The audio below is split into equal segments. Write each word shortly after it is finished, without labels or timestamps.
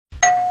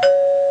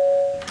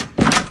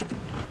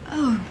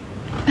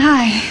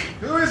Hi.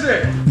 Who is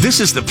it? This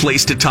is the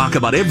place to talk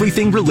about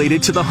everything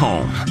related to the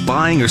home,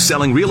 buying or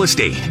selling real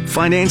estate,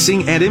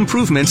 financing, and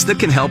improvements that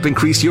can help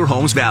increase your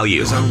home's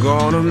value. I'm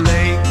gonna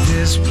make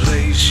this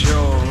place your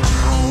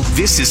home.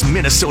 This is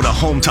Minnesota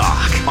Home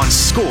Talk on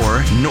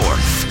Score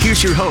North.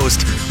 Here's your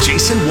host,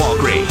 Jason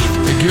Walgrave.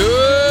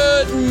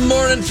 Good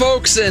morning,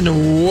 folks,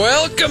 and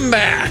welcome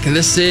back.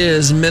 This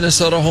is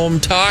Minnesota Home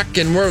Talk,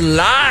 and we're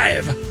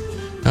live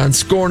on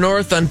Score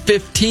North on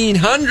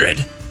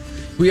 1500.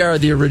 We are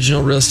the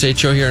original real estate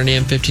show here on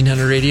AM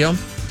 1500 Radio.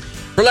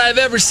 We're live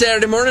every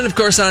Saturday morning, of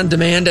course, on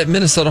demand at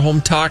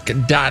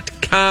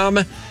MinnesotaHometalk.com.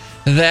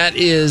 That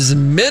is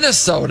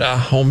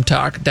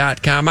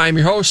MinnesotaHometalk.com. I'm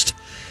your host,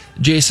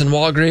 Jason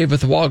Walgrave,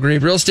 with the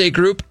Walgrave Real Estate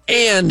Group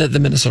and the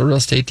Minnesota Real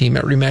Estate Team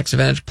at RE/MAX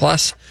Advantage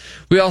Plus.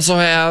 We also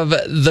have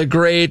the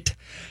great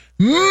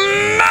Mortgage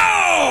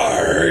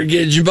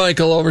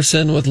Michael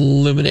Overson with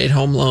Illuminate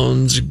Home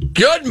Loans.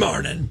 Good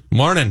morning.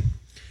 Morning.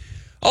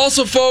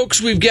 Also,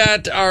 folks, we've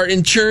got our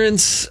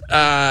insurance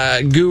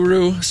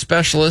guru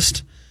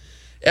specialist,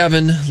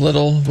 Evan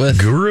Little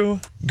with Guru,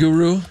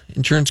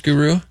 insurance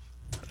guru.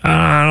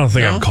 I don't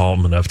think I'm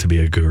calm enough to be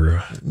a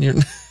guru.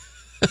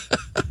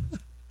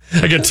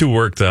 I get too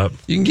worked up.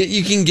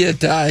 You can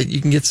get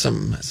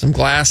some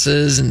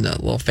glasses and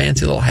a little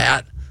fancy little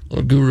hat,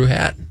 little guru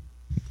hat.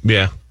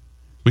 Yeah.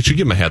 We should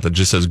give him a hat that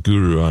just says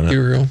Guru on it.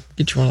 Guru.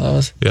 Get you one of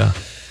those. Yeah.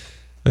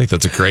 I think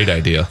that's a great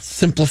idea.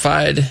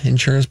 Simplified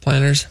insurance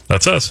planners.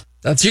 That's us.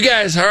 That's you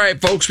guys. All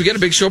right, folks. We got a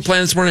big show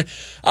planned this morning.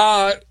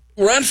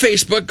 We're on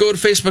Facebook. Go to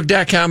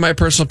Facebook.com, my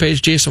personal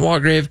page, Jason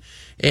Walgrave,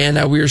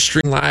 and we are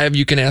streaming live.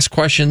 You can ask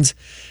questions,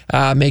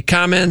 make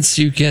comments.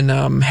 You can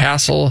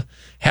hassle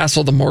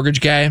the mortgage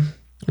guy,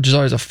 which is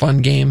always a fun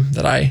game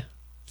that I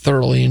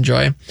thoroughly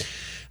enjoy.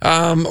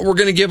 We're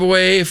going to give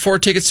away 4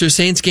 tickets to a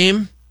Saints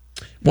game.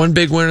 One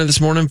big winner this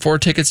morning, 4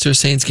 tickets to a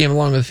Saints game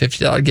along with a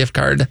 $50 gift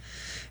card.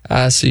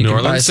 So you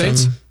can buy some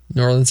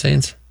New Orleans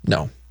Saints?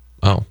 No.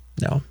 Oh.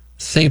 No.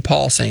 St.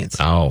 Paul Saints.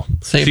 Oh.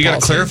 So you got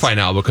to clarify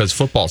now because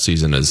football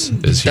season is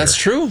here. That's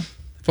true.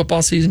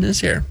 Football season is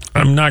here.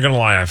 I'm not going to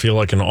lie. I feel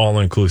like an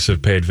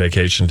all-inclusive paid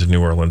vacation to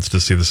New Orleans to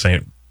see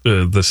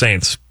the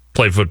Saints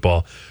play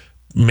football.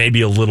 Maybe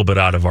a little bit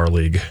out of our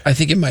league. I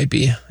think it might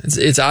be.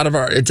 It's out of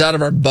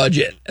our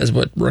budget, as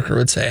what Rooker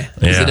would say.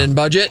 Is it in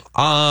budget?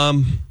 I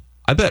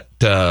bet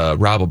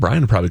Rob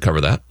O'Brien will probably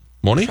cover that,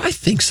 won't he? I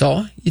think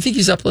so. You think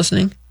he's up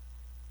listening?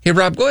 Hey,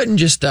 Rob, go ahead and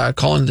just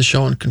call into the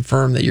show and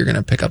confirm that you're going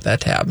to pick up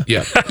that tab.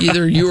 Yeah.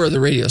 Either you or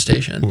the radio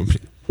station.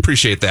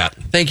 Appreciate that.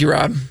 Thank you,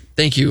 Rob.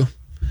 Thank you,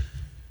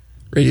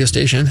 radio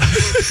station.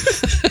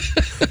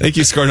 Thank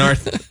you, Score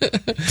North.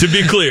 To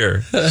be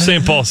clear,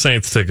 St. Paul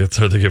Saints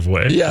tickets are the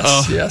giveaway.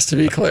 Yes, to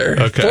be clear.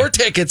 Okay. 4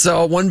 tickets,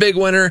 though. One big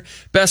winner.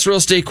 Best real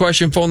estate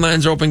question. Phone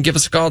lines are open. Give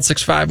us a call at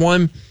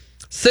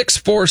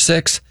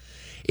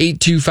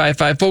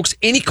 651-646-8255. Folks,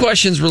 any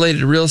questions related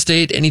to real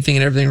estate, anything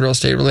and everything real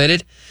estate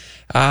related,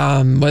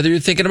 whether you're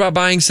thinking about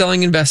buying,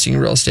 selling, investing in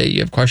real estate, you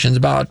have questions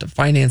about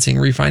financing,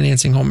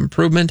 refinancing, home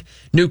improvement,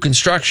 new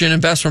construction,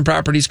 investment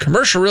properties,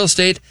 commercial real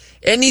estate,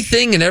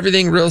 anything and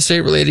everything real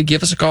estate related,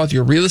 give us a call with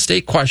your real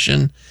estate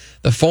question.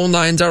 The phone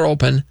lines are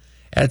open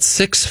at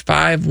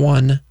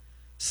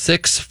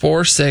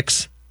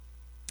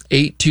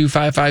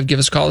 651-646-8255. Give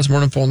us a call this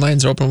morning. Phone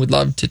lines are open. We'd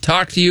love to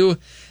talk to you.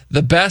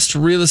 The best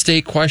real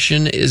estate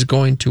question is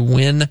going to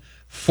win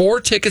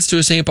 4 tickets to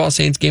a St. Paul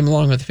Saints game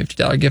along with a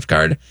 $50 gift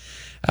card.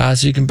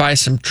 So you can buy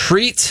some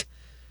treats.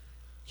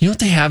 You know what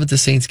they have at the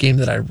Saints game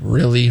that I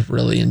really,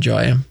 really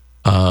enjoy?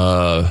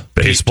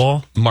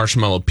 Baseball?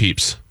 Marshmallow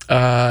Peeps.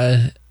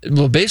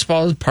 Well,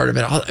 baseball is part of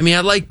it. I mean, I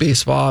like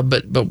baseball,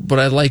 but what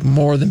I like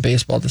more than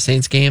baseball at the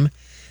Saints game,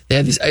 they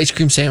have these ice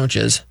cream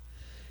sandwiches.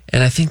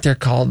 And I think they're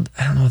called,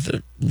 I don't know,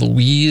 the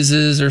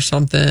Louise's or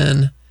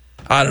something.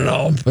 I don't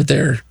know, but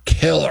they're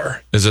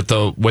killer. Is it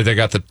the way they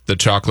got the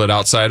chocolate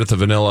outside with the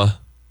vanilla?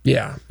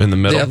 Yeah. In the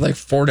middle? They have like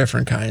 4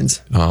 different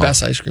kinds. Oh.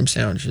 Best ice cream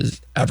sandwiches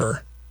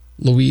ever.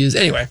 Louise.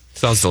 Anyway.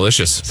 Sounds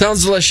delicious.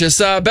 Sounds delicious.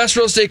 Best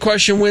real estate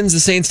question wins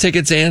the Saints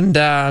tickets and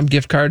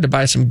gift card to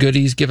buy some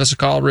goodies. Give us a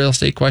call. Real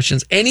estate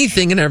questions.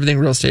 Anything and everything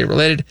real estate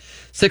related.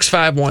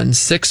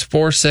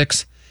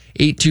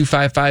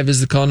 651-646-8255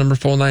 is the call number.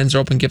 Phone lines are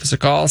open. Give us a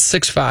call.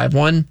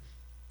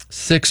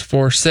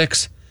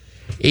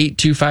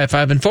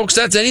 651-646-8255. And folks,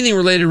 that's anything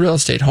related to real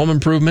estate, home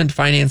improvement,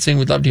 financing.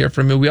 We'd love to hear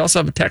from you. We also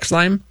have a text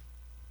line.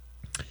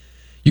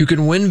 You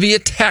can win via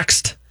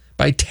text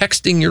by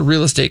texting your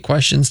real estate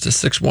questions to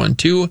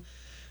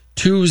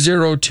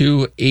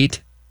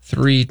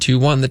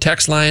 612-202-8321. The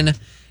text line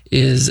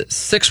is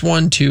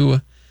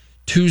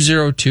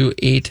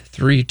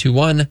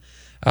 612-202-8321.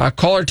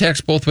 Call or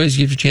text both ways.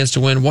 Give you a chance to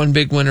win. One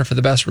big winner for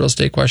the best real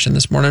estate question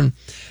this morning.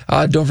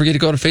 Don't forget to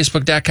go to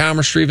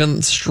Facebook.com or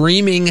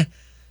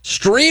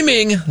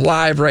streaming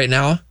live right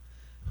now.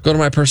 Go to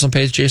my personal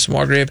page, Jason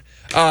Walgrave.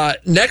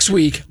 Next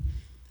week,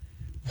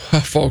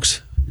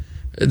 folks,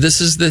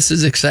 this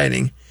is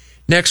exciting.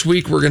 Next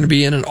week, we're going to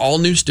be in an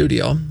all-new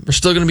studio. We're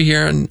still going to be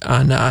here on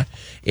AM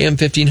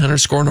 1500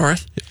 Score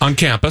North. On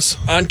campus.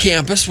 On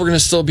campus. We're going to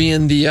still be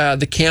in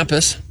the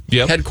campus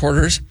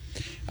headquarters.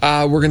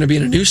 We're going to be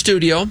in a new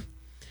studio.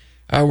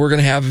 We're going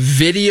to have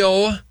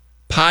video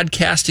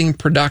podcasting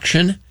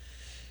production.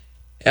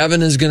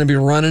 Evan is going to be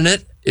running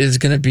it. It's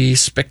going to be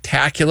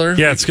spectacular.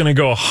 Yeah, it's going to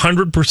go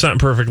 100%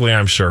 perfectly,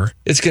 I'm sure.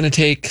 It's going to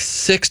take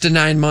 6 to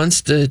 9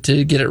 months to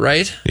get it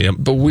right. Yep.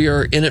 But we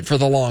are in it for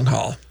the long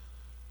haul.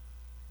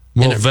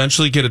 We'll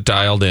eventually get it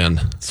dialed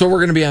in. So we're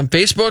going to be on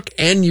Facebook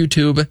and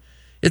YouTube.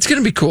 It's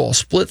going to be cool.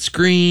 Split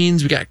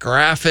screens. We got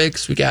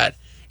graphics. We got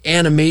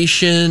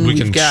animation. We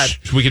can got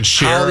we can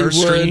share Hollywood, our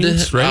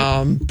screens,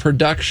 right?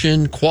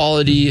 Production,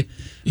 quality,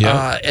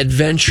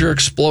 adventure,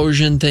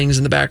 explosion things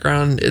in the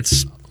background.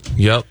 It's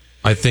Yep.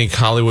 I think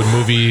Hollywood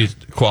movie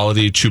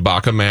quality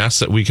Chewbacca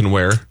mask that we can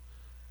wear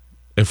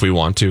if we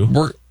want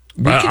to.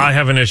 I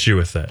have an issue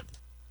with that.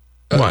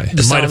 Why?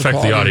 It might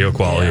affect the audio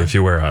quality if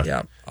you wear a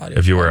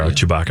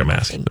Chewbacca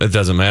mask. It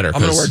doesn't matter. I'm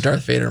going to wear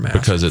Darth Vader mask.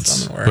 Because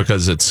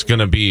it's going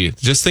to be,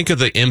 just think of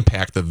the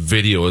impact the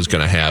video is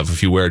going to have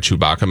if you wear a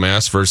Chewbacca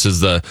mask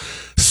versus the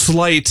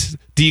slight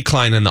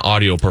decline in the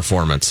audio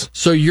performance.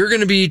 So you're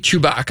going to be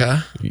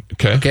Chewbacca.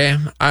 Okay.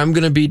 I'm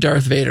going to be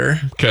Darth Vader.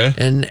 Okay.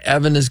 And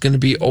Evan is going to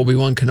be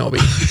Obi-Wan Kenobi.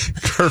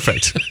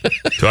 Perfect.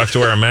 Do I have to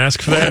wear a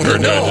mask for that? Or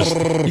do I just...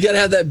 You got to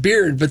have that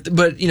beard. But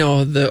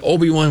the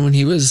Obi-Wan when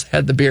he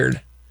had the beard.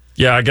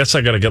 Yeah, I guess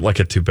I got to get like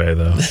a toupee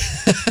though.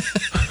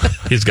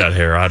 He's got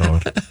hair. I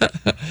don't.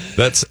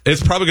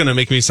 It's probably going to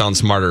make me sound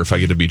smarter if I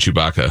get to be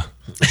Chewbacca.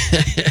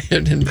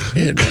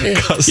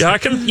 Yeah, I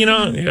can.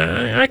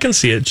 I can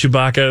see it.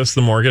 Chewbacca is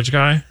the mortgage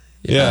guy.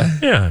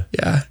 Yeah.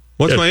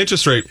 What's my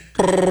interest rate?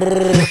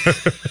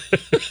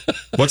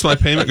 What's my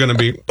payment going to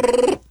be?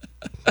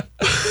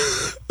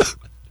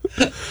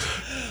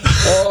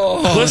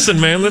 Listen,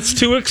 man, that's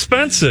too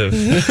expensive.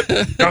 There's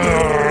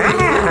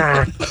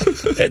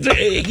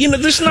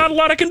not a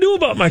lot I can do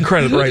about my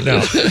credit right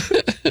now.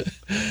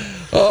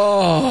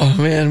 Oh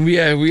man,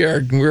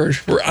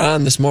 we're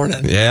on this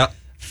morning. Yeah,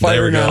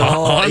 firing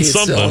on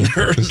something.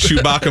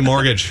 Chewbacca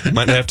mortgage. I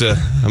might have to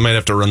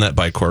run that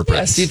by corporate.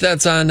 Yeah, see if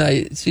that's on.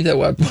 See that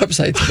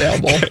website's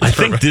available. I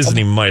think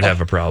Disney might have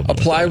a problem.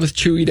 Apply with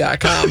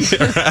Chewy.com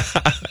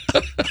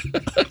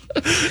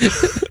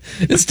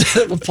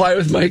instead of apply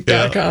with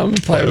Mike.com.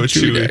 Apply with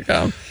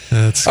Chewy.com.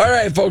 All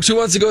right, folks. Who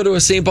wants to go to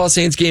a St. Paul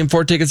Saints game?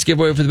 4 tickets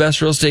giveaway for the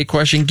best real estate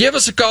question. Give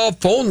us a call.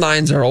 Phone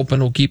lines are open.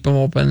 We'll keep them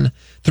open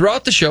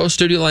throughout the show.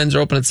 Studio lines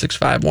are open at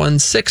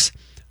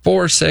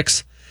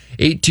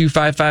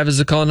 651-646-8255 is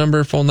the call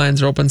number. Phone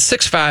lines are open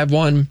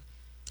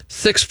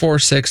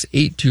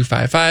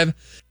 651-646-8255.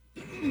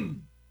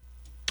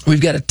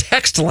 We've got a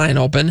text line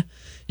open.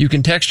 You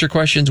can text your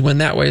questions, win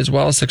that way as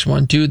well.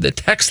 612. The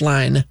text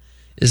line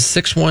is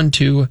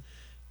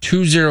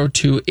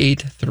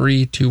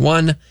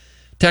 612-202-8321.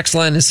 Text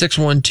line is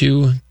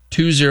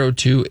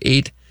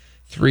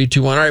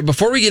 612-202-8321. All right,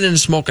 before we get into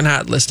smoking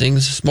hot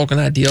listings, smoking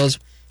hot deals,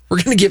 we're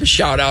going to give a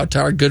shout out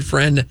to our good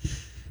friend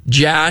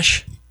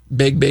Josh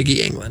Big Biggie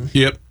England.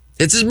 Yep.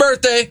 It's his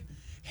birthday.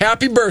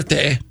 Happy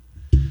birthday.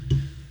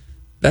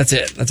 That's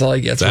it. That's all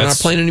he gets. We're not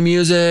playing any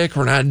music.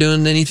 We're not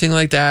doing anything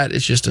like that.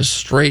 It's just a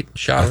straight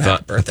shout out.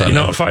 Happy birthday.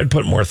 If I'd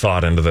put more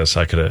thought into this,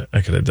 I could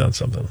have done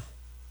something.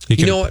 He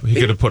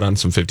could have put on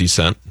some 50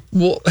 Cent.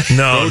 Well,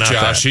 no, not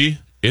Joshy. That.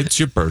 It's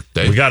your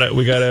birthday. We gotta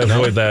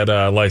avoid that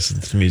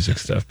licensed music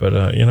stuff. But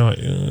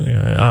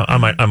I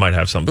might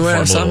have something for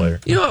him a little later.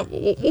 You know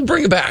what? We'll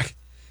bring it back.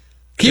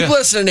 Keep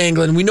listening,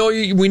 England. We know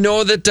you. We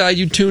know that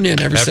you tune in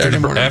every Saturday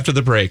morning after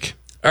the break.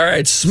 All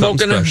right,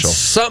 smoking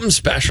something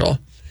special.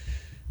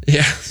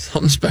 Yeah,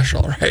 something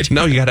special, right?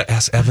 No, you got to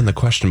ask Evan the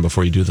question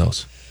before you do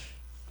those.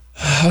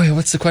 Oh yeah,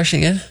 what's the question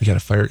again? You got a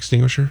fire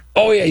extinguisher?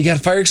 Oh yeah, you got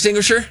a fire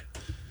extinguisher?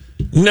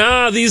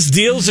 Nah, these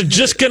deals are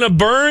just going to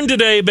burn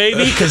today,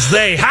 baby, because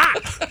they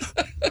hot.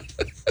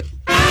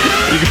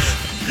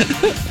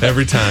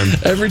 Every time.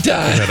 I got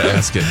to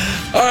ask it.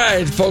 All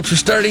right, folks, we're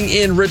starting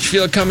in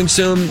Richfield coming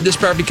soon. This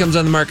property comes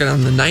on the market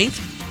on the 9th,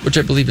 which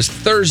I believe is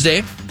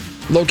Thursday.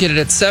 Located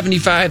at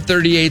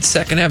 7538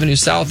 2nd Avenue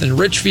South in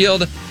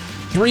Richfield.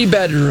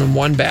 3-bedroom,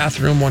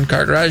 1-bathroom,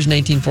 1-car garage,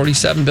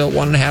 1947 built,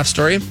 1.5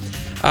 story.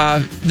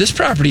 This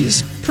property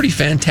is pretty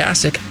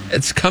fantastic.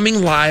 It's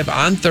coming live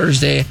on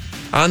Thursday.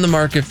 On the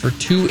market for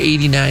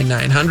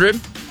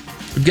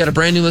 $289,900. We've got a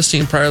brand new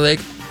listing in Prior Lake.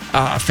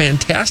 A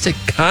fantastic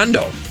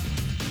condo.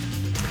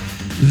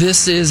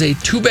 This is a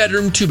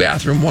 2-bedroom,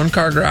 2-bathroom,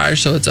 1-car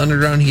garage, so it's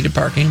underground heated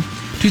parking.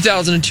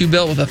 2002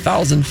 built with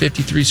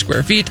 1,053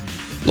 square feet.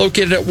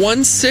 Located at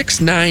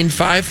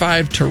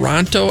 16955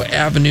 Toronto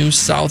Avenue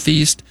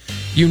Southeast,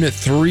 Unit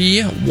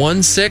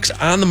 316.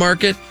 On the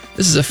market.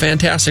 This is a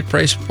fantastic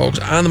price, folks.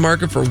 On the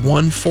market for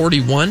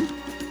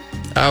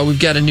 $141,000. We've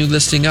got a new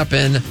listing up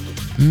in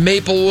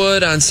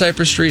Maplewood on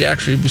Cypress Street.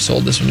 Actually, we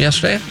sold this one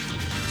yesterday.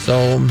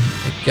 So,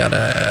 we've got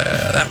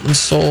that one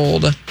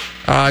sold.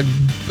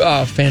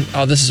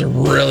 This is a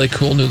really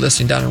cool new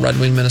listing down in Red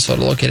Wing,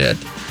 Minnesota, located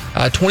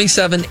at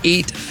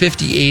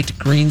 27858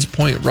 Greens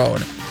Point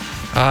Road.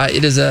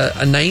 It is a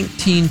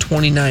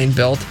 1929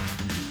 built.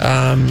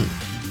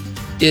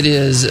 It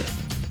is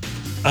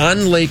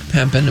on Lake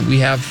Pempin. We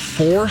have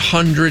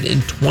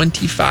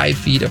 425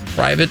 feet of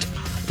private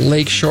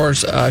lake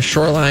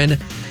shoreline.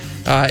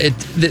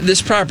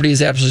 This property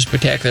is absolutely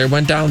spectacular. I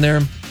went down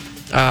there.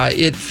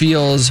 It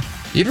feels...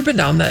 You ever been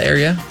down that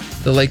area?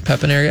 The Lake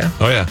Pepin area?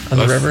 Oh, yeah. On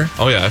the river?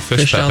 Oh, yeah. I've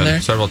fished down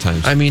there several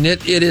times. I mean,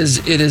 it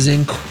is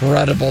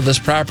incredible. This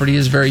property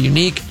is very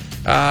unique.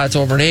 It's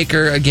over an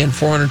acre. Again,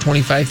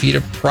 425 feet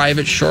of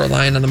private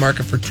shoreline on the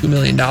market for $2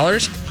 million.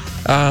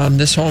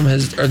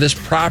 This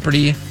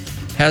property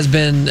has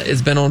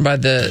been owned by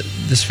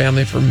this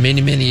family for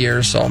many, many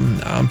years. So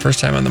first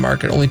time on the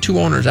market. Only 2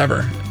 owners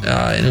ever.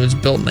 And it was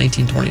built in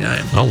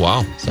 1929. Oh,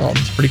 wow. So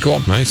it's pretty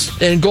cool. Nice.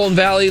 In Golden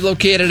Valley,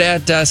 located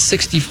at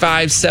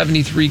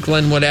 6573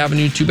 Glenwood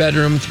Avenue,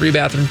 2-bedroom,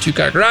 3-bathroom,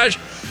 2-car garage.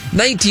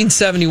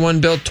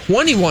 1971 built,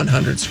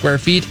 2,100 square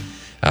feet.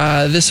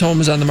 This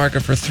home is on the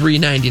market for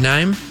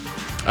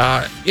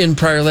 $399 in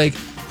Prior Lake.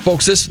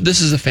 Folks, this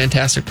is a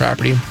fantastic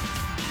property.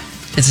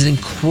 It's an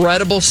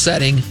incredible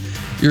setting.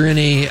 You're in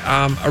a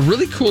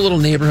really cool little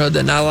neighborhood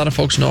that not a lot of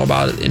folks know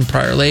about in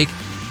Prior Lake.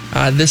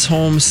 This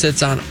home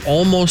sits on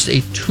almost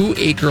a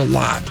 2-acre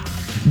lot.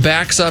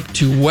 Backs up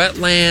to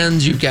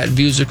wetlands. You've got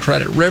views of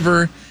Credit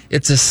River.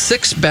 It's a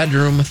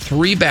 6-bedroom,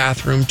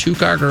 3-bathroom,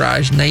 2-car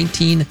garage,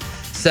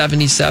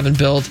 1977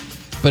 built,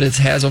 but it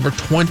has over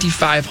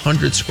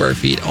 2,500 square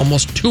feet,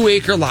 almost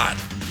 2-acre lot.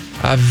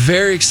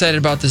 Very excited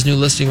about this new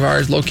listing of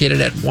ours, located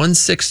at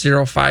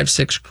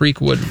 16056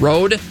 Creekwood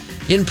Road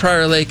in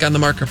Prior Lake, on the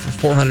market for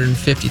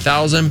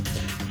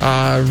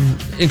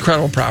 $450,000.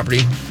 Incredible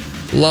property.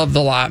 Love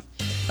the lot.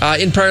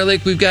 In Prior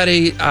Lake, we've got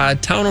a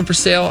townhome for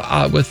sale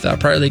with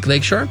Prior Lake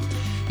Lakeshore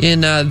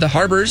in the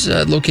Harbors,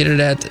 located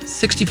at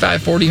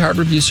 6540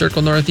 Harbor View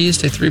Circle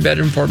Northeast, a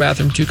 3-bedroom,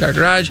 4-bathroom, 2-car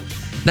garage,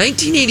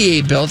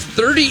 1988 built,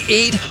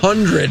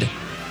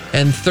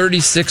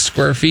 3,836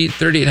 square feet,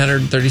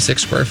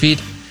 3,836 square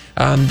feet.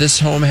 This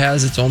home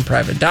has its own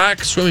private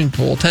dock, swimming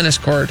pool, tennis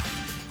court.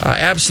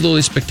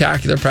 Absolutely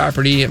spectacular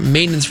property.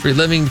 Maintenance-free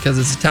living because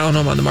it's a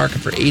townhome on the market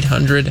for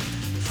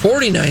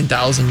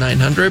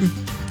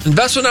 $849,900.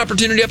 Investment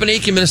opportunity up in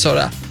Aiken,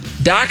 Minnesota.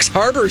 Docks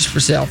Harbors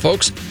for sale,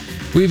 folks.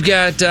 We've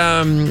got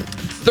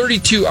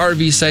 32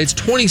 RV sites,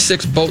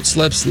 26 boat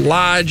slips,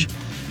 lodge.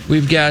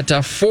 We've got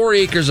 4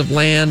 acres of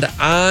land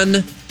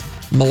on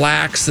Mille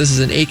Lacs. This is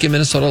in Aiken,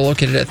 Minnesota,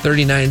 located at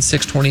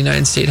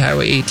 39629 State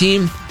Highway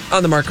 18,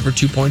 on the market for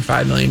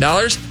 $2.5 million.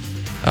 This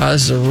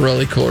is a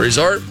really cool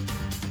resort.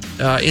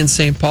 In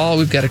St. Paul,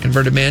 we've got a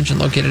converted mansion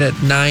located at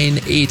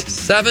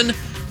 987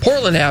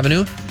 Portland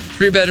Avenue.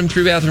 3-bedroom,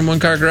 3-bathroom,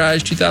 1-car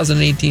garage,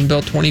 2018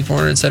 built,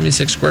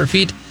 2,476 square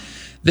feet.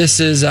 This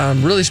is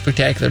really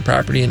spectacular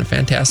property in a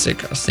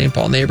fantastic St.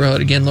 Paul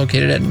neighborhood. Again,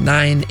 located at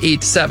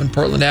 987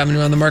 Portland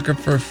Avenue, on the market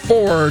for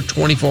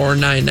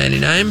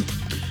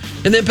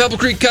 $424,999. And then Pebble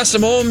Creek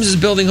Custom Homes is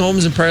building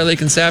homes in Prior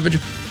Lake and Savage.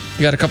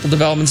 We got a couple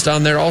developments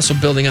down there, also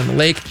building on the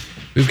lake.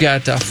 We've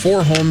got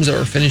 4 homes that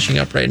we're finishing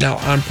up right now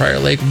on Prior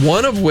Lake.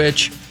 One of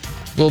which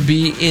will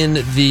be in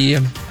the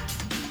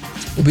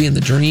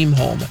Dream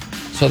Home.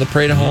 So the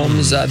Parade of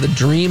Homes, the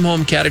Dream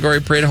Home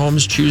category, Parade of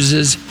Homes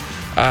chooses.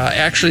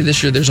 Actually,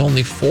 this year there's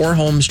only 4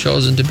 homes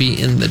chosen to be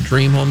in the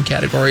Dream Home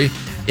category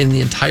in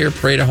the entire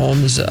Parade of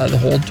Homes, the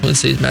whole Twin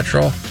Cities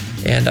Metro.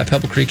 And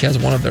Pebble Creek has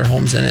one of their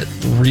homes in it.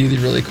 Really,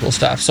 really cool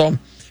stuff. So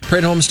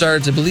Parade of Homes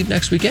starts, I believe,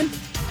 next weekend.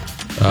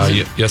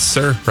 Yes,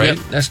 sir. Right.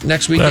 Yep,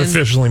 next weekend. That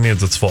officially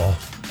means it's fall.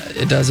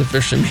 It does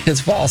officially mean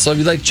it's fall. So if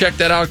you'd like to check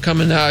that out, come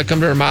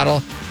to our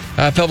model.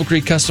 Pebble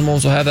Creek Custom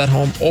Homes will have that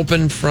home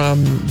open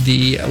from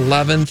the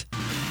 11th.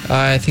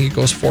 I think it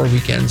goes 4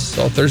 weekends.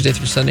 So Thursday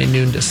through Sunday,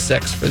 noon to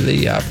 6 for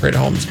the Parade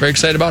of Homes. Very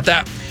excited about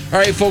that. All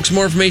right, folks,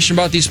 more information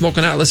about these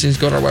Smoking Hot listings,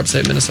 go to our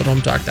website,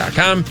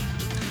 MinnesotaHometalk.com.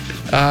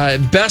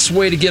 Best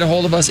way to get a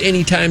hold of us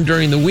anytime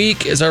during the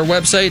week is our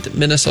website,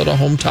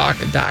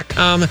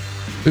 MinnesotaHometalk.com.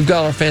 We've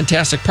got our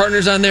fantastic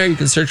partners on there. You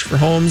can search for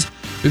homes.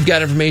 We've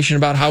got information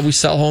about how we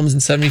sell homes in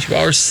 72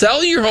 hours.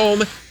 Sell your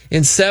home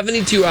in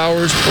 72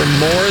 hours for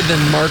more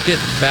than market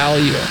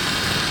value.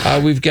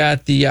 We've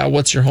got the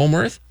What's Your Home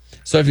Worth?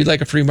 So if you'd like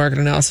a free market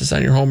analysis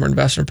on your home or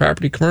investment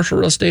property, commercial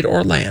real estate,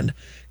 or land,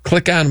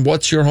 click on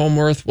What's Your Home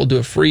Worth? We'll do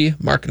a free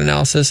market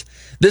analysis.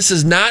 This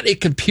is not a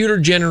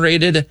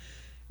computer-generated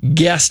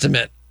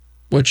guesstimate,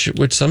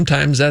 which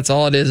sometimes that's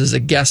all it is a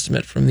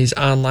guesstimate from these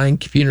online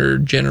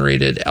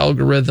computer-generated,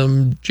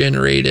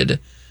 algorithm-generated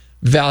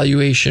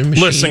valuation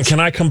machines. Listen, can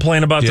I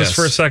complain about this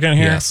for a second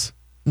here? Yes.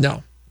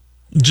 No.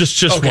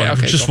 Just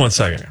one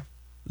second.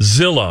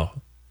 Zillow,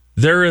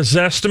 their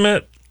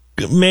estimate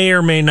may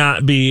or may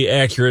not be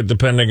accurate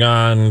depending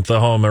on the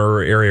home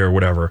or area or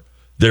whatever.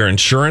 Their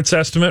insurance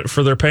estimate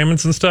for their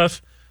payments and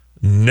stuff,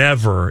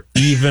 never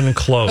even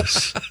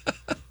close.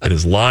 It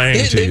is lying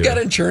to you. They've got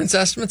insurance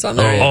estimates on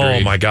there.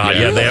 Oh my God.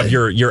 Yeah, they have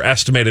your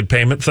estimated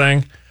payment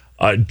thing.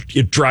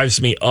 It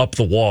drives me up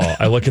the wall.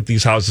 I look at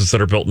these houses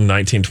that are built in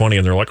 1920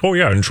 and they're like, oh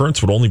yeah,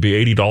 insurance would only be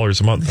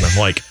 $80 a month. And I'm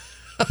like,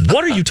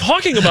 what are you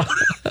talking about?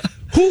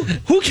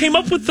 Who came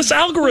up with this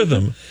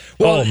algorithm?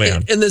 Well, oh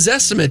man. And this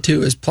estimate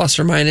too is plus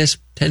or minus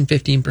 10,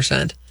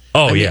 15%.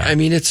 I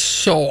mean, it's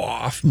so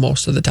off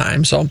most of the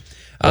time. So,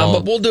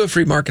 but we'll do a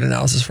free market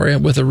analysis for you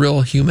with a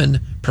real human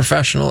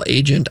professional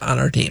agent on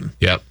our team.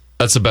 Yep.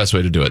 That's the best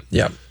way to do it.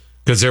 Yep.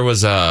 Because there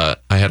was I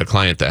had a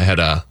client that had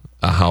a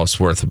house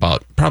worth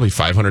about probably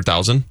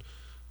 $500,000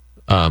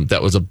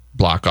 that was a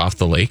block off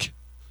the lake.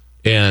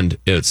 And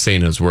it's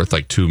saying it's worth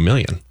like $2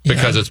 million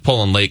because it's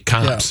pulling lake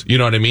comps. Yeah. You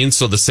know what I mean?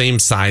 So the same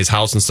size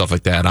house and stuff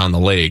like that on the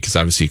lake is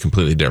obviously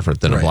completely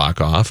different than a block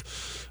off.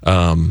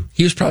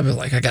 He was probably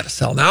like, I got to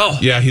sell now.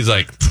 Yeah, he's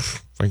like,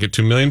 if I get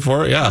 $2 million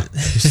for it,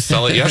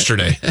 sell it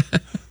yesterday.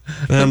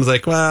 And I was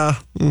like, well,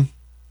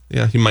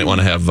 yeah, you might want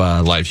to have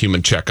live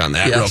human check on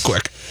that real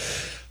quick.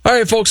 All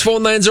right, folks,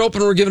 phone lines are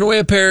open. We're giving away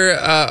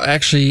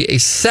a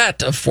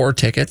set of 4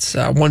 tickets.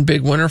 One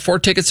big winner, 4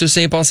 tickets to a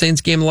St. Paul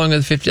Saints game along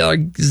with a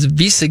 $50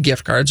 Visa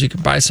gift card. So you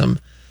can buy some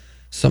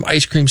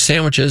ice cream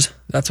sandwiches.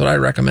 That's what I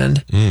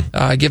recommend.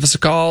 Give us a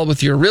call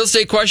with your real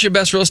estate question.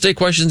 Best real estate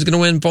question is going to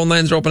win. Phone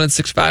lines are open at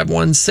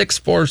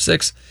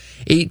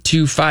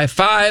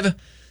 651-646-8255.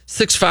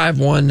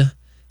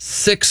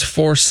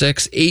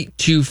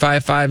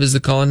 651-646-8255 is the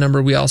call-in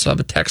number. We also have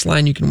a text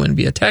line. You can win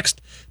via text.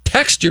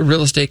 Text your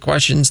real estate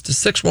questions to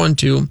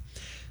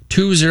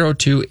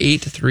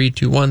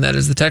 612-202-8321. That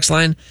is the text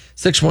line,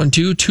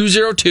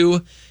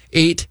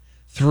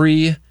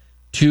 612-202-8321.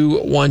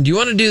 Do you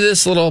want to do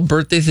this little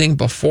birthday thing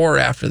before or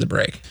after the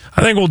break?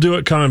 I think we'll do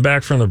it coming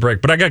back from the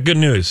break, but I got good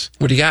news.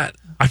 What do you got?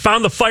 I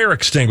found the fire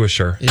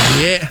extinguisher.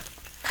 Yeah.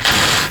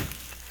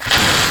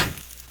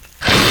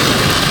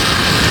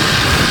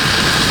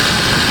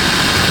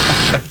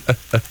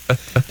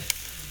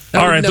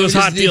 All right, those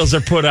hot deals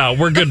are put out.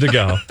 We're good to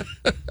go.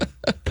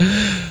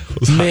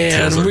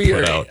 Man,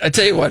 I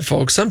tell you what,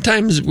 folks,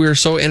 sometimes we're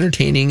so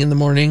entertaining in the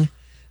morning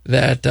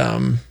that,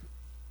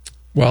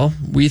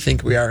 we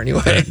think we are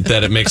anyway.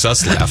 That it makes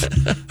us laugh.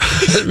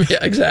 Yeah,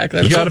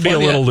 exactly. You got to be a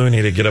little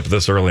loony to get up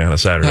this early on a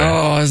Saturday.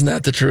 Oh, isn't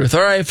that the truth?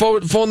 All right,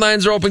 phone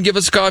lines are open. Give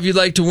us a call if you'd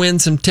like to win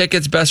some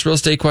tickets. Best real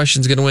estate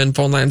question's going to win.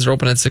 Phone lines are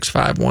open at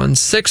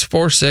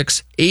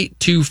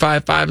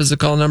 651-646-8255 is the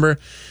call number.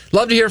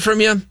 Love to hear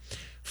from you.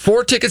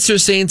 4 tickets to a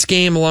Saints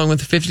game along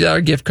with a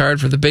 $50 gift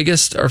card for the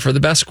biggest or for the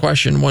best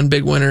question. One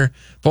big winner.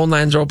 Phone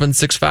lines are open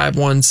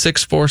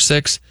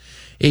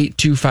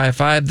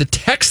 651-646-8255. The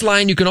text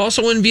line, you can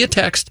also win via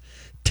text.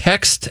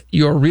 Text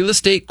your real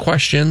estate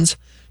questions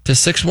to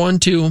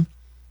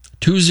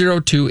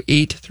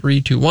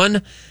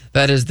 612-202-8321.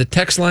 That is the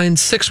text line,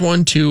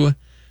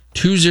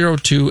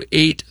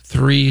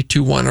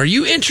 612-202-8321. Are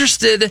you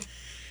interested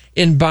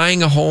in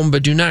buying a home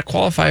but do not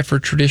qualify for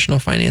traditional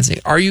financing?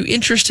 Are you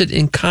interested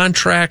in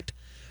contract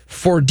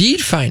for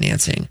deed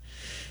financing?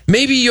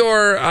 Maybe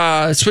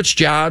you're switched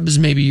jobs.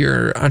 Maybe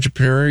you're an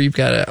entrepreneur. You've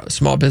got a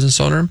small business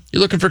owner.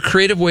 You're looking for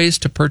creative ways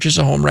to purchase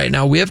a home right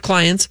now. We have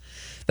clients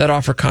that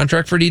offer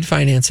contract for deed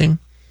financing.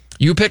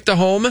 You pick the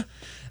home,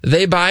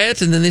 they buy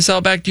it, and then they sell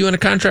it back to you on a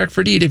contract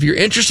for deed. If you're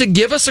interested,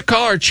 give us a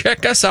call or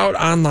check us out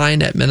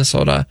online at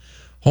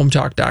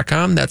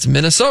MinnesotaHometalk.com. That's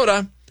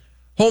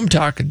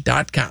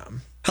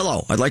MinnesotaHometalk.com.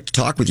 Hello, I'd like to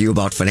talk with you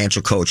about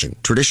financial coaching.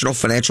 Traditional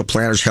financial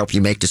planners help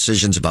you make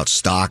decisions about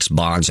stocks,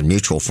 bonds, and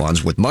mutual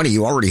funds with money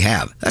you already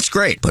have. That's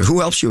great, but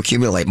who helps you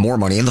accumulate more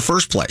money in the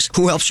first place?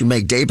 Who helps you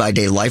make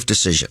day-by-day life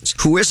decisions?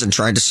 Who isn't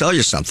trying to sell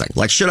you something?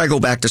 Like, should I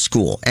go back to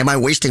school? Am I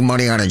wasting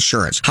money on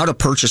insurance? How to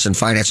purchase and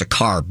finance a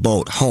car,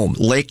 boat, home,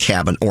 lake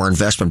cabin, or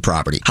investment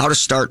property? How to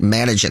start,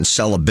 manage, and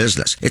sell a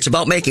business? It's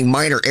about making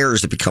minor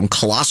errors that become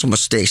colossal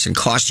mistakes and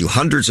cost you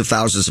hundreds of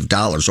thousands of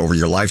dollars over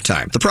your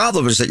lifetime. The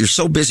problem is that you're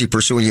so busy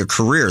pursuing your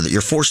career that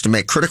you're forced to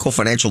make critical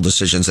financial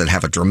decisions that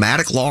have a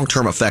dramatic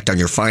long-term effect on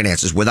your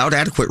finances without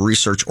adequate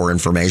research or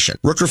information.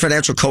 Rooker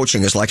Financial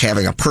Coaching is like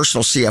having a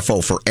personal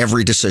CFO for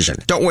every decision.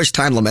 Don't waste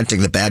time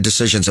lamenting the bad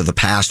decisions of the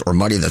past or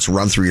money that's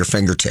run through your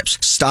fingertips.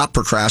 Stop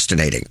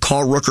procrastinating.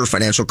 Call Rooker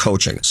Financial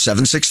Coaching,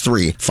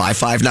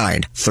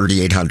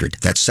 763-559-3800.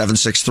 That's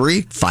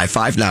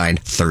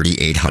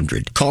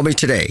 763-559-3800. Call me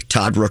today,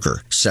 Todd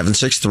Rooker,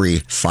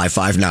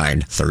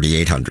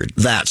 763-559-3800.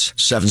 That's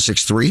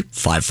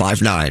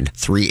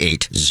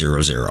 763-559-3800.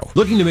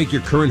 Looking to make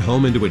your current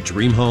home into a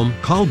dream home?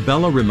 Call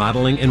Bella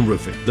Remodeling and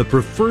Roofing, the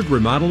preferred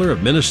remodeler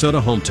of Minnesota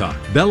Home Talk.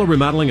 Bella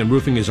Remodeling and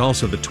Roofing is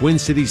also the Twin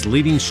Cities'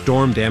 leading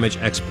storm damage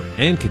expert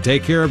and can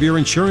take care of your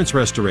insurance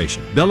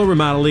restoration. Bella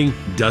Remodeling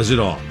does it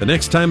all. The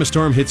next time a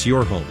storm hits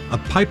your home, a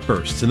pipe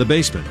bursts in the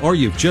basement, or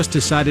you've just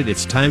decided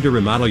it's time to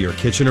remodel your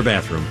kitchen or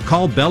bathroom,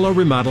 call Bella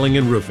Remodeling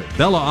and Roofing.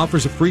 Bella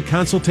offers a free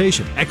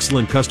consultation,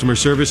 excellent customer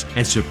service,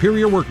 and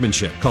superior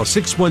workmanship. Call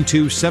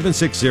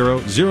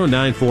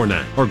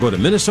 612-760-0949 or go to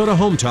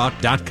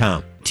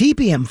MinnesotaHometalk.com.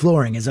 TPM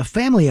Flooring is a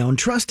family-owned,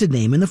 trusted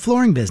name in the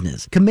flooring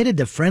business, committed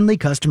to friendly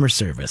customer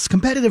service,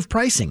 competitive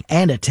pricing,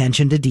 and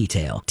attention to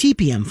detail.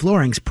 TPM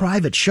Flooring's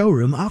private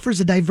showroom offers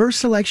a diverse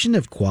selection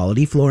of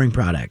quality flooring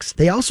products.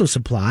 They also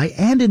supply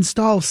and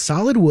install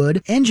solid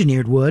wood,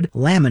 engineered wood,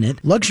 laminate,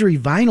 luxury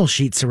vinyl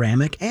sheet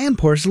ceramic, and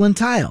porcelain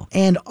tile,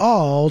 and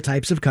all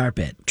types of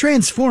carpet,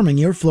 transforming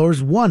your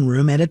floors one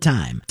room at a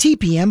time.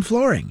 TPM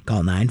Flooring.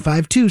 Call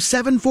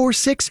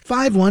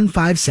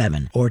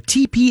 952-746-5157 or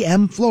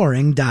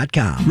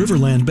tpmflooring.com.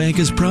 Riverland Bank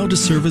is proud to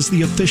serve as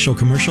the official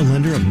commercial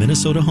lender of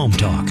Minnesota Home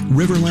Talk.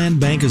 Riverland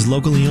Bank is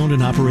locally owned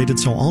and operated,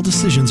 so all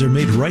decisions are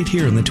made right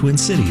here in the Twin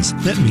Cities.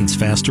 That means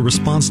faster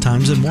response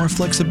times and more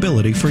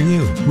flexibility for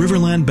you.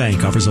 Riverland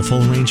Bank offers a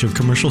full range of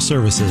commercial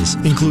services,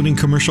 including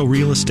commercial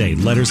real estate,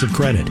 letters of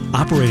credit,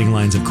 operating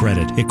lines of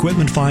credit,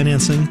 equipment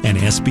financing, and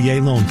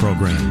SBA loan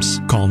programs.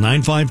 Call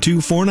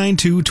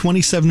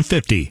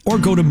 952-492-2750 or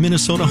go to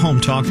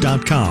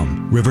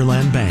minnesotahometalk.com.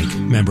 Riverland Bank,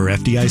 member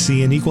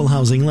FDIC and equal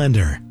housing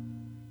lender.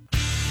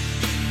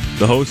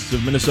 The hosts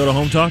of Minnesota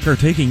Home Talk are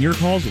taking your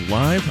calls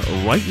live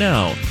right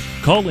now.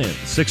 Call in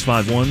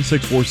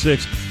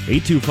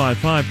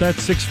 651-646-8255.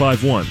 That's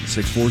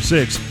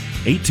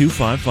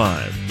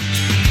 651-646-8255.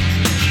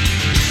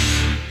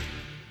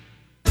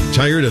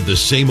 Tired of the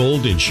same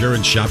old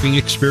insurance shopping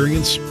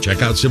experience?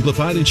 Check out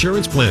Simplified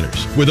Insurance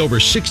Planners. With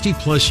over 60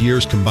 plus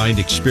years combined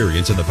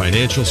experience in the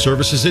financial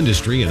services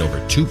industry and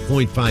over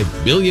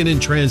 $2.5 billion in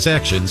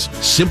transactions,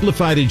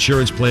 Simplified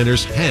Insurance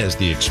Planners has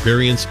the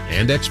experience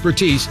and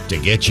expertise to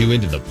get you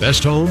into the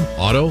best home,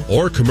 auto,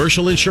 or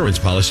commercial insurance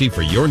policy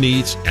for your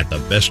needs at the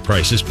best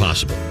prices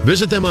possible.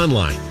 Visit them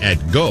online at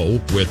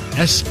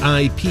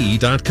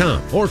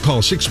gowithsip.com or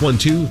call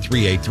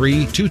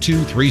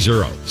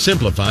 612-383-2230.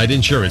 Simplified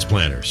Insurance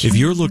Planners. If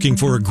you're looking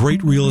for a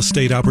great real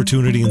estate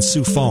opportunity in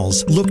Sioux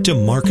Falls, look to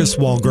Marcus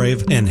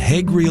Walgrave and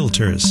Hague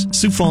Realtors.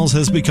 Sioux Falls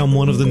has become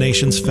one of the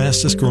nation's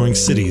fastest growing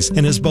cities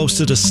and has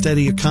boasted a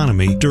steady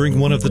economy during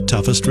one of the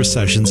toughest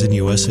recessions in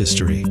U.S.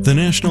 history. The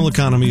national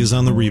economy is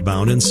on the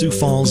rebound and Sioux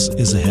Falls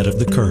is ahead of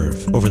the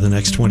curve. Over the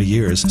next 20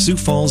 years, Sioux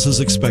Falls is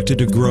expected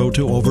to grow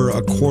to over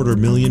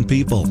 250,000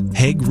 people.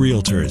 Hague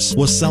Realtors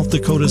was South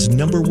Dakota's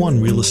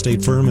 #1 real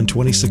estate firm in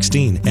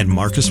 2016, and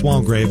Marcus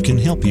Walgrave can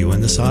help you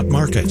in this hot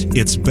market.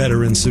 It's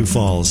better in Sioux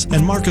Falls,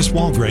 and Marcus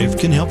Walgrave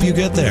can help you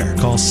get there.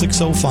 Call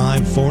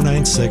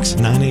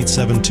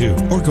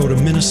 605-496-9872 or go to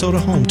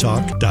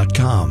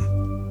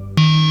minnesotahometalk.com.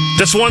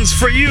 This one's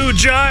for you,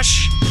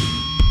 Josh.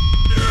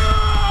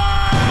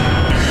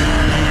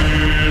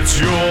 It's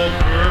your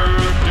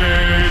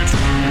birthday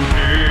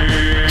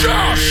today,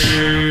 Josh.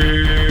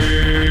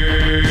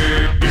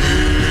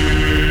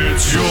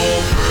 It's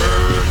your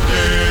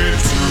birthday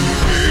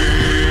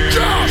today,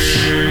 Josh.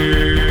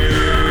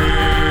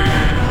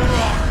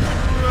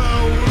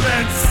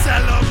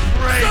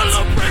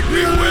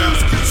 You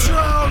lose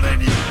control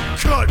and you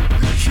cut the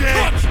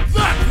cake.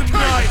 The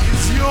night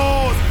is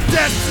yours.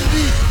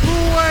 Destiny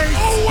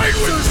awaits.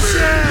 So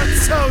share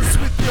toast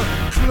with your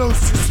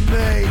closest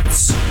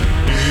mates.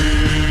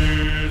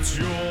 It's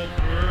your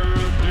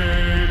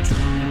birthday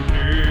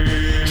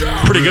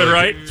today. Pretty good,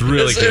 right? It's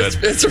really good.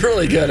 It's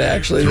really good,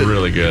 actually. It's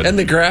really good. And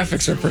the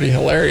graphics are pretty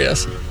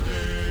hilarious.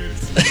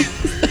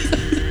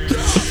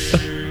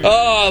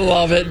 Oh, I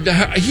love it.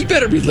 He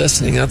better be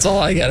listening. That's all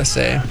I got to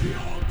say.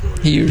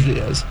 He usually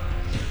is.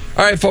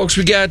 All right, folks,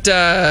 we're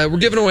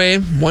giving away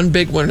one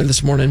big winner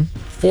this morning.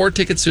 4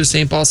 tickets to a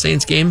St. Paul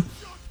Saints game,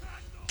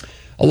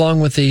 along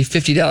with a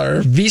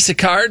 $50 Visa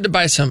card to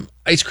buy some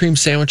ice cream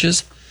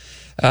sandwiches.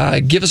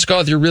 Give us a call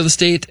with your real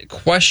estate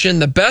question.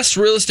 The best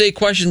real estate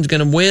question is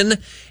going to win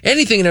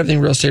anything and everything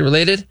real estate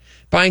related.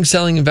 Buying,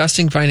 selling,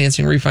 investing,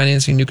 financing,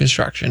 refinancing, new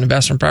construction,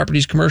 investment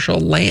properties, commercial,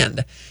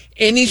 land.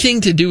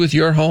 Anything to do with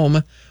your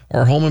home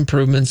or home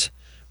improvements.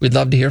 We'd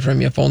love to hear from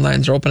you. Phone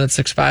lines are open at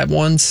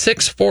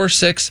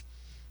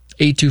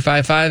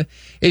 651-646-8255.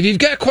 If you've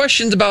got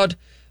questions about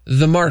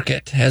the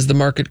market, has the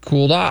market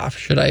cooled off?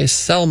 Should I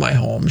sell my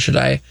home? Should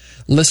I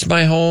list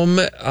my home?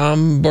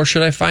 Or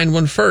should I find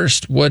one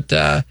first?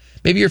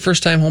 Maybe you're a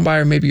first-time home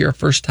buyer, maybe you're a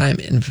first-time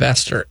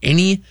investor.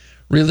 Any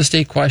real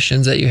estate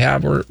questions that you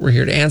have, we're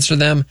here to answer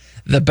them.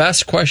 The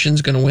best question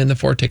is going to win the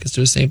 4 tickets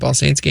to a St. Paul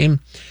Saints game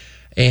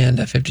and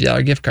a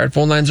 $50 gift card.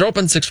 Phone lines are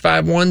open,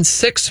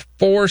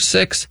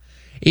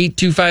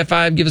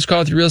 651-646-8255. Give us a call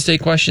with your real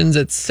estate questions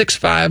at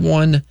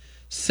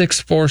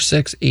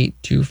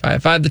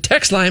 651-646-8255. The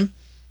text line,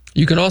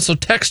 you can also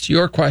text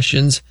your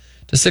questions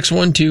to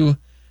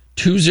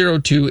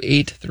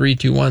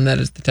 612-202-8321. That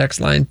is the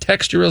text line.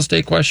 Text your real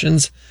estate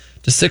questions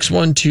to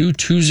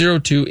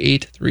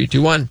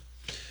 612-202-8321.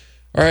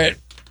 All right.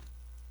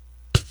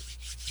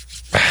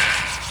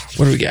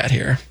 What do we got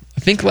here? I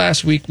think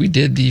last week we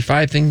did the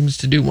 5 things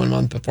to do 1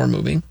 month before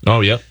moving.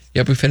 Oh, yep.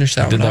 Yep, we finished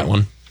that one. Did that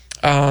one.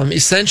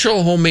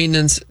 Essential home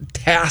maintenance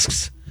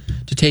tasks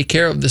to take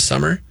care of this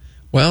summer.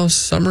 Well,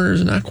 summer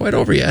is not quite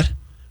over yet.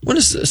 When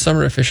does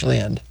summer officially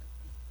end?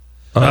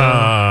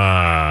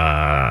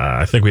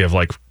 I think we have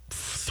like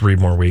 3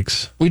 more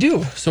weeks. We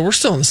do. So we're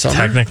still in the summer.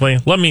 Technically.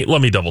 Let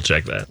me double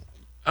check that.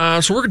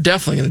 So we're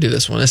definitely going to do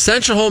this one.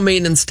 Essential home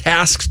maintenance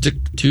tasks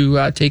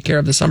to take care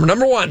of this summer.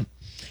 Number 1,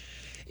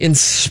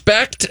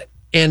 inspect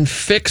and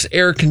fix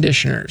air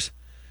conditioners.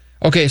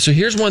 Okay, so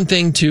here's one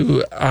thing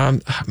to,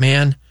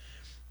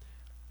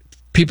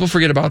 people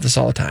forget about this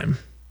all the time.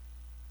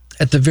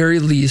 At the very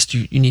least,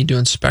 you need to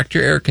inspect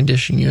your air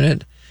conditioning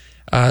unit,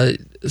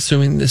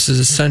 assuming this is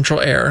a central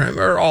air,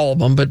 or all of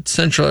them, but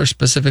central air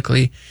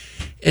specifically,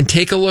 and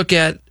take a look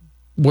at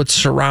what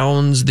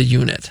surrounds the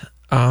unit.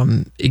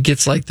 It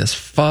gets like this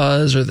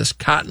fuzz or this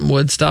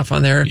cottonwood stuff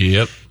on there.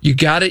 Yep. You've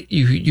got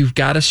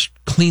to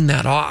clean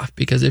that off,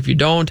 because if you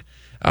don't,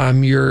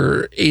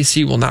 your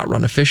AC will not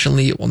run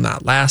efficiently. It will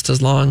not last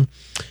as long.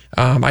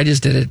 I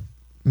just did it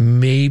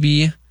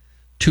maybe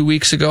 2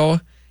 weeks ago,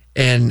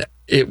 and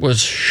it was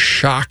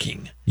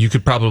shocking. You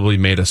could probably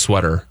made a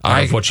sweater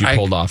out of what you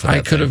pulled off of that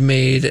I could have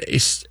made a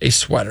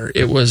sweater.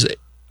 It was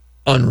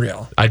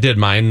unreal. I did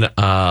mine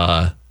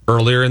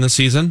earlier in the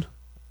season,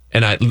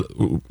 and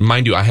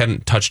mind you, I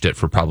hadn't touched it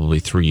for probably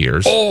 3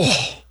 years.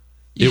 Oh,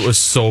 it was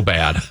so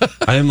bad.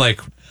 I'm like,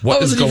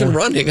 what is going? Even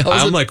running?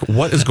 I'm like,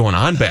 what is going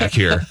on back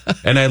here?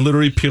 And I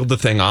literally peeled the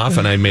thing off,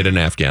 and I made an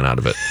Afghan out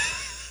of it.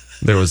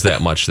 There was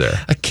that much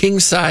there. A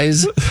king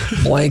size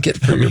blanket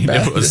for your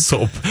bed.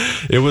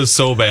 It was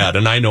so bad,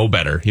 and I know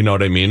better. You know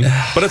what I mean?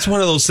 But it's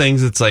one of those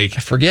things. It's like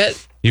you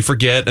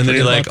forget, and then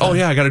you're like, oh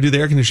yeah, I got to do the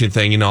air conditioning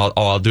thing. You know,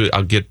 I'll do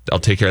it. I'll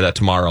take care of that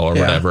tomorrow or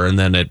whatever, and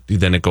then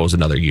it goes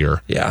another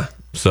year. Yeah.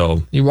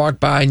 So you walk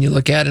by and you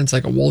look at it, and it's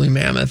like a woolly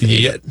mammoth.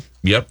 Yep.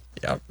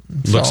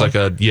 Looks So- like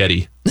a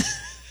Yeti.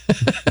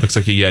 Looks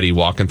like a Yeti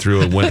walking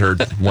through a winter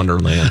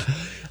wonderland.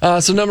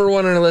 So number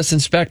 1 on our list: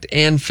 inspect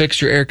and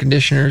fix your air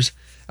conditioners.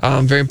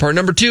 Very important.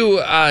 Number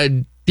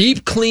 2,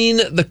 deep clean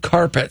the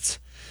carpets.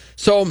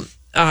 So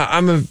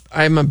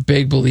I'm a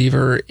big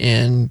believer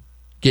in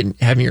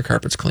having your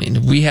carpets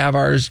cleaned. We have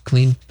ours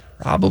cleaned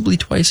probably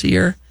twice a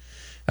year.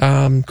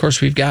 Of course,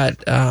 we've got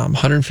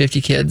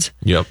 150 kids.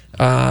 Yep.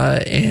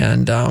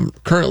 And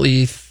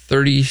currently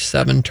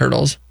 37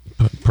 turtles.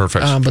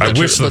 Perfect. I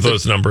wish that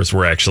those numbers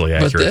were actually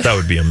accurate. That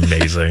would be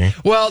amazing.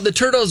 Well, the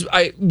turtles,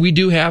 we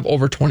do have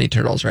over 20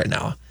 turtles right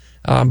now,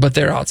 but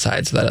they're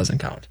outside, so that doesn't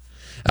count.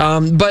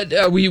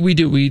 But we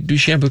do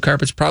shampoo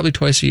carpets probably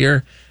twice a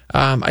year.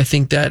 I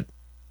think that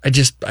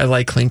I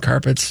like clean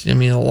carpets. I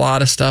mean, a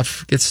lot of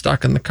stuff gets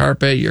stuck in the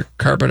carpet. Your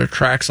carpet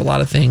attracts a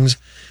lot of things.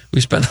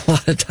 We spend a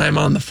lot of time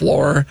on the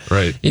floor.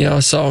 Right. You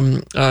know,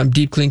 so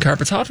deep clean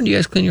carpets. How often do you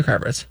guys clean your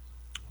carpets?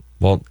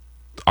 Well,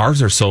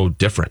 ours are so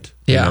different.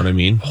 You know what I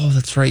mean? Oh,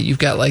 that's right. You've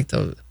got like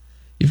the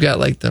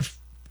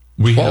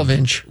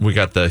 12-inch. We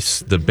got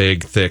the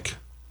big, thick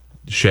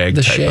shag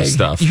type of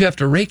stuff. You have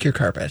to rake your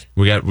carpet.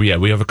 We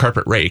have a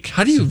carpet rake.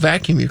 How do you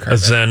vacuum your carpet? A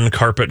Zen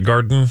carpet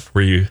garden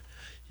where you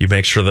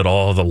make sure that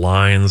all the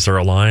lines are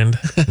aligned.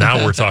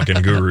 Now we're talking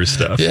guru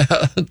stuff.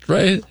 Yeah,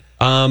 right.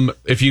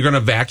 If you're going to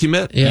vacuum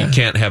it, you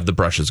can't have the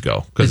brushes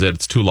go because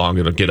it's too long.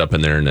 It'll get up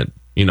in there and it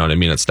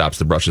stops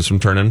the brushes from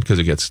turning because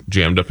it gets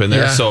jammed up in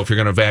there. Yeah. So if you're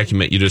going to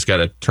vacuum it, you just got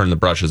to turn the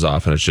brushes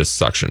off and it's just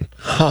suction.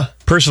 Huh.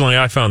 Personally,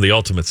 I found the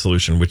ultimate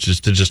solution, which is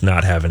to just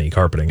not have any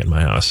carpeting in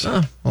my house.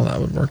 Oh, well, that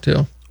would work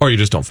too. Or you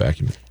just don't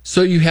vacuum it.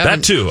 So you have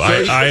that too.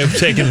 I have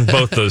taken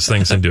both those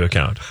things into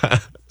account.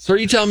 So are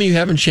you telling me you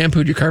haven't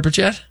shampooed your carpet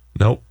yet?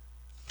 Nope.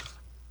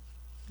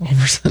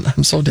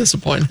 I'm so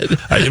disappointed.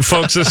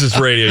 Folks, this is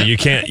radio. You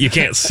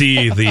can't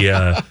see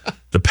the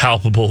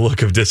palpable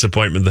look of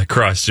disappointment that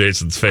crossed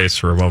Jason's face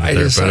for a moment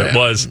it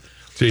was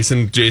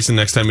Jason.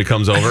 Next time he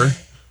comes over,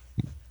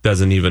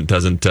 doesn't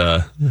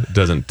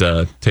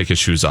take his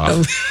shoes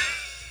off.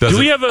 Do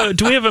we have a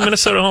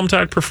Minnesota Home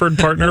Talk preferred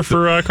partner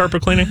for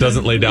carpet cleaning?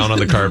 Doesn't lay down on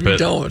the carpet. We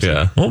don't.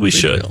 Yeah. Well, we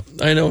should.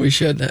 I know we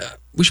should.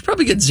 We should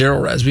probably get Zero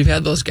Res. We've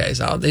had those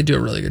guys out. They do a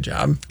really good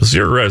job.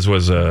 Zero Res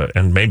was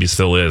and maybe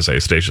still is a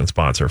station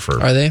sponsor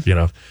for. Are they?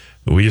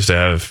 We used to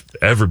have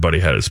everybody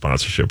had a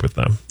sponsorship with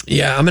them.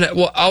 Yeah, I'm gonna.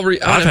 Well,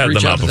 I've had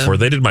them out before.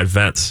 They did my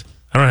vents.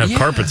 I don't have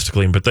carpets to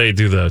clean, but they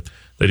do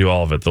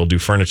all of it. They'll do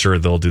furniture.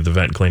 They'll do the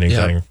vent cleaning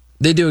thing.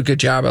 They do a good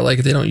job. I like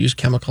it. They don't use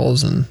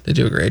chemicals, and they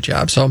do a great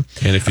job. So,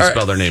 and if you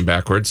spell their name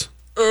backwards,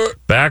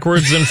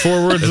 backwards and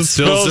forwards, it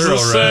still spells Zero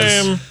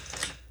the same.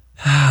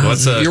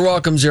 You're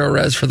welcome, Zero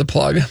Res, for the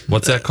plug.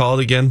 What's that called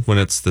again? When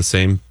it's the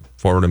same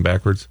forward and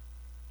backwards?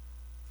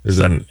 Is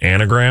that an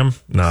anagram?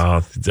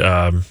 No,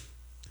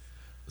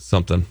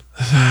 something.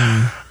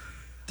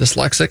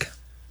 Dyslexic.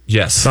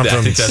 Yes, I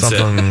think that's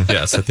it.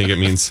 Yes, I think it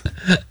means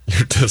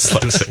you're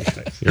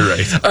dyslexic. You're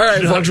right. All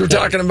right, folks, we're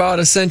talking about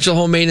essential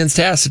home maintenance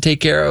tasks to take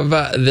care of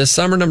this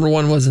summer. Number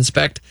 1 was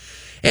inspect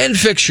and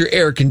fix your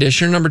air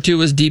conditioner. Number 2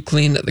 was deep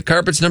clean the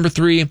carpets. Number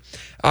 3,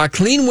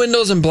 clean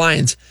windows and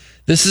blinds.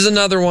 This is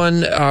another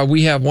one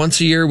we have once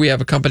a year. We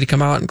have a company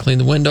come out and clean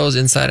the windows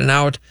inside and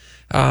out.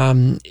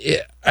 Palindrome.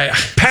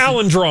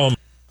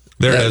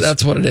 There it is.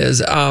 That's what it is.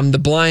 The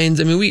blinds.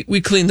 I mean,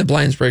 we clean the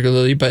blinds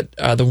regularly, but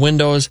the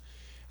windows.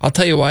 I'll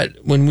tell you what.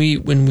 When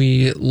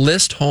we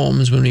list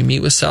homes, when we meet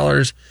with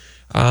sellers,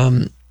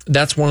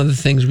 that's one of the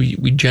things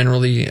we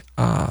generally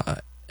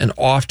and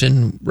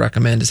often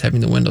recommend is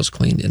having the windows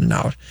cleaned in and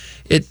out.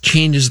 It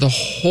changes the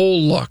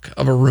whole look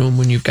of a room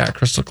when you've got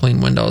crystal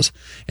clean windows.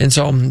 And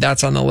so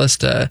that's on the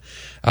list.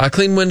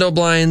 Clean window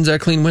blinds,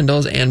 clean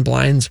windows and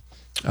blinds.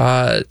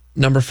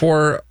 Number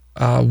 4,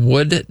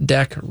 wood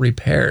deck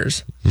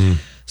repairs.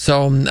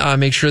 So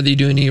make sure that you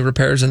do any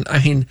repairs. And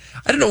I mean,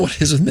 I don't know what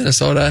it is with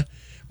Minnesota.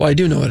 Well, I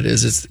do know what it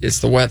is. It's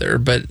the weather.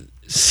 But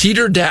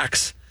cedar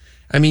decks,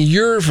 I mean,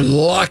 you're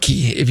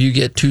lucky if you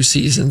get 2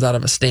 seasons out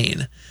of a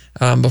stain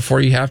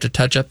before you have to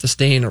touch up the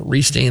stain or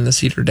restain the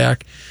cedar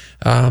deck.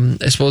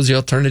 I suppose the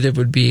alternative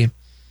would be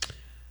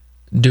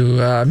do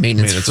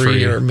maintenance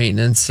free or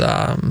maintenance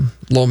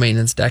low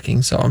maintenance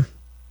decking. So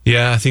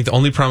yeah, I think the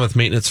only problem with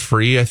maintenance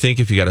free, I think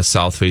if you got a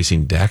south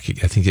facing deck,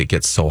 I think it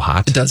gets so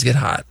hot. It does get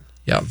hot.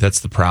 Yeah, that's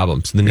the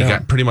problem. So then you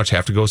got pretty much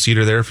have to go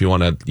cedar there if you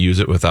want to use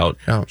it without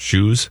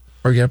shoes,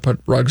 or you got to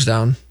put rugs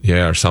down.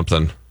 Yeah, or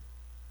something.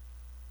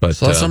 But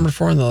so that's number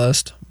 4 on the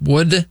list: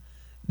 wood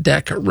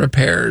deck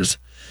repairs.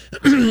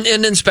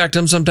 And inspect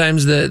them.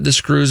 Sometimes the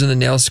screws and the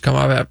nails come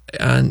off,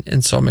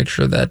 and so make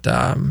sure that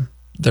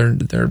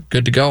they're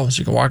good to go, so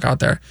you can walk out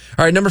there.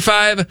 All right, number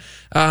 5.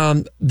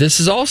 This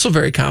is also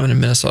very common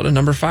in Minnesota.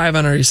 Number 5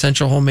 on our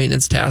essential home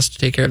maintenance task to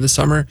take care of this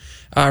summer: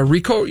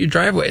 recoat your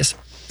driveways.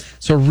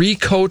 So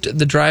recoat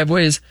the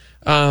driveways.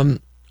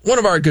 One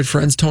of our good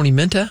friends, Tony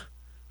Minta,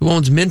 who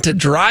owns Minta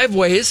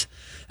Driveways,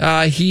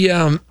 he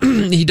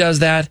does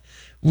that.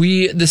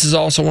 This is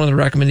also one of the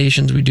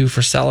recommendations we do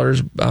for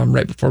sellers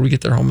right before we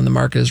get their home in the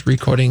market is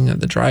recoating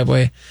the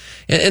driveway.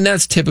 And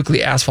that's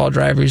typically asphalt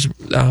driveways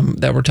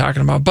that we're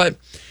talking about. But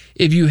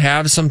if you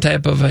have some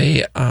type of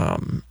a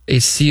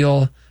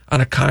seal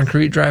on a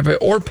concrete driveway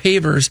or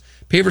pavers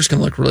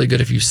can look really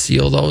good if you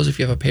seal those. If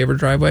you have a paver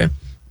driveway,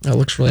 it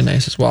looks really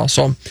nice as well.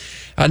 So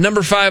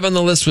number 5 on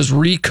the list was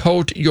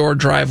recoat your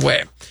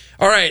driveway.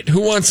 All right,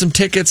 who wants some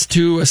tickets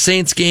to a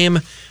Saints game?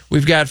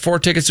 We've got 4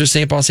 tickets to a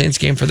St. Paul Saints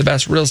game for the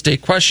best real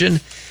estate question.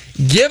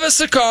 Give us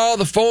a call.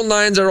 The phone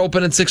lines are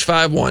open at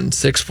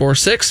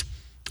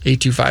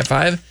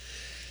 651-646-8255.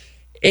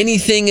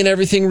 Anything and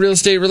everything real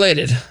estate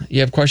related.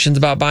 You have questions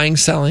about buying,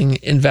 selling,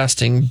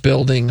 investing,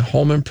 building,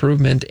 home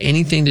improvement,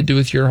 anything to do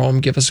with your home,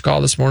 give us a call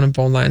this morning.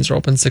 Phone lines are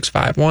open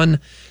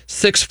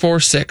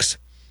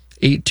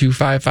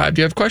 651-646-8255.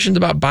 Do you have questions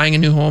about buying a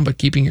new home but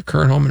keeping your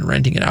current home and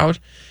renting it out?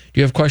 Do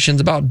you have questions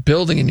about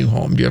building a new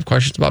home? Do you have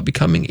questions about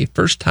becoming a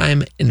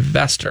first-time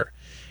investor?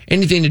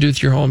 Anything to do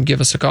with your home, give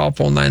us a call.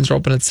 Phone lines are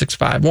open at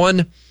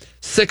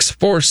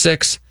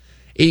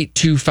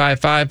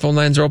 651-646-8255. Phone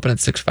lines are open at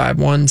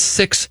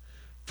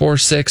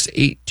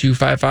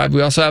 651-646-8255.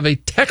 We also have a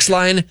text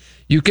line.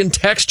 You can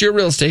text your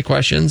real estate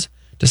questions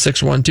to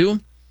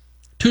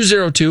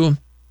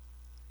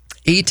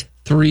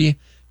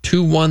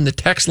 612-202-8321. The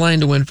text line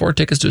to win 4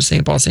 tickets to a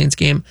St. Paul Saints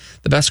game.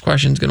 The best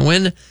question is going to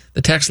win.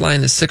 The text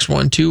line is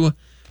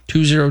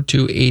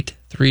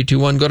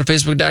 612-202-8321. Go to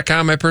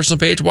Facebook.com, my personal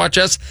page. Watch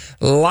us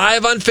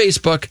live on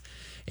Facebook.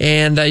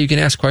 And you can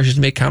ask questions,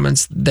 make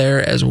comments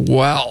there as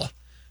well.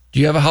 Do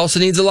you have a house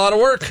that needs a lot of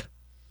work?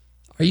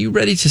 Are you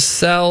ready to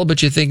sell,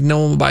 but you think no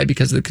one will buy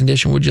because of the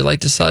condition? Would you like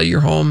to sell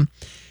your home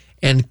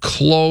and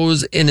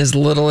close in as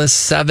little as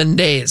 7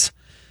 days?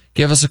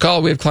 Give us a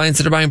call. We have clients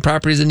that are buying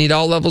properties that need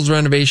all levels of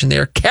renovation. They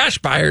are cash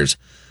buyers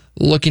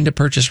looking to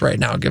purchase right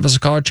now. Give us a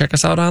call or check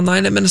us out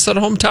online at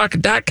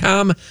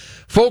MinnesotaHometalk.com.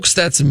 Folks,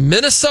 that's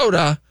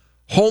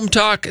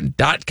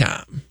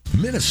MinnesotaHometalk.com.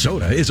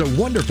 Minnesota is a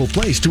wonderful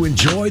place to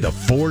enjoy the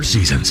 4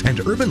 seasons, and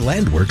Urban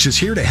Landworks is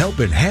here to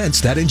help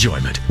enhance that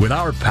enjoyment. With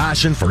our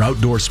passion for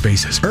outdoor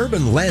spaces,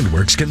 Urban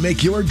Landworks can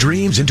make your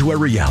dreams into a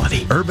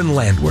reality. Urban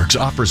Landworks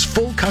offers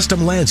full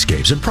custom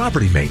landscapes and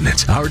property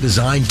maintenance. Our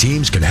design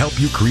teams can help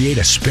you create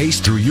a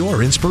space through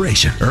your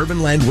inspiration. Urban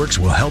Landworks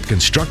will help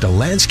construct a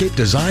landscape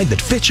design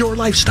that fits your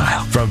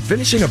lifestyle. From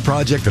finishing a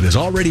project that has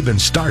already been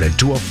started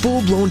to a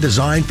full-blown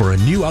design for a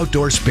new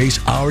outdoor space,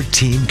 our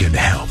team can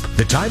help.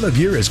 The time of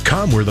year has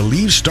come where the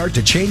leaves start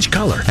to change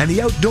color and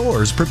the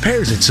outdoors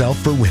prepares itself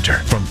for winter.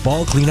 From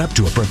fall cleanup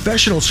to a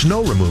professional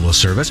snow removal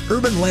service,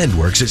 Urban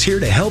Landworks is here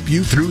to help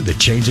you through the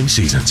changing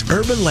seasons.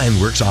 Urban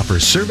Landworks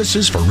offers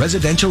services for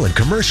residential and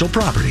commercial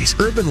properties.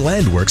 Urban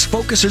Landworks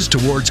focuses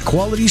towards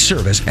quality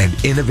service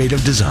and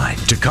innovative design.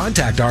 To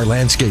contact our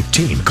landscape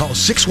team, call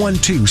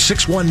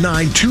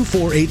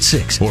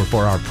 612-619-2486, or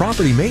for our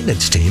property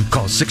maintenance team,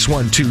 call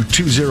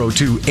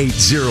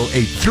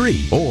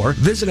 612-202-8083, or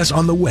visit us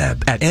on the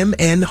web at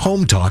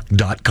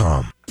mnhometalk.com.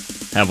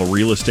 Have a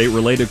real estate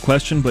related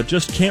question but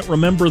just can't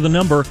remember the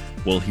number?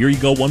 Well, here you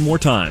go one more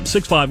time.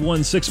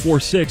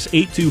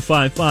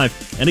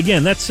 651-646-8255. And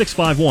again, that's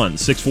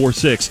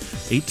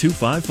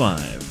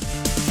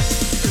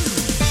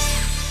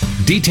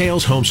 651-646-8255.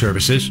 Details Home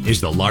Services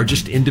is the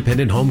largest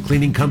independent home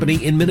cleaning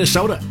company in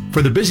Minnesota.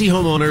 For the busy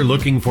homeowner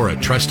looking for a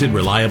trusted,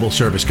 reliable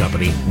service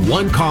company,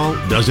 one call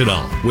does it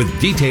all with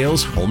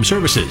Details Home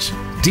Services.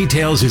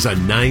 Details is a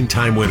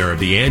 9-time winner of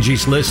the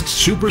Angie's List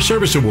Super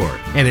Service Award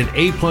and an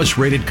A-plus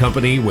rated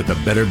company with the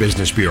Better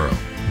Business Bureau.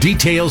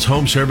 Details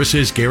Home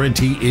Services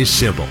guarantee is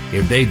simple.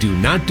 If they do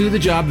not do the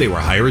job they were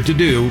hired to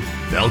do,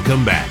 they'll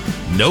come back.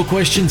 No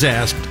questions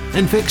asked,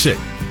 and fix it.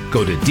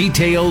 Go to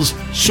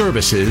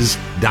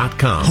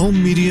detailsservices.com.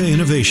 Home Media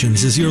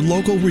Innovations is your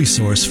local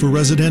resource for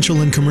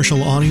residential and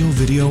commercial audio,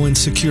 video, and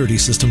security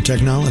system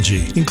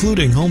technology,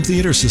 including home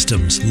theater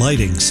systems,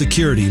 lighting,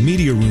 security,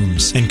 media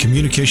rooms, and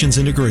communications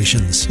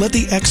integrations. Let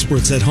the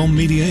experts at Home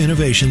Media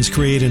Innovations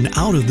create an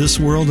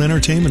out-of-this-world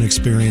entertainment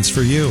experience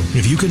for you.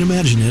 If you can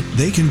imagine it,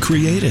 they can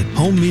create it.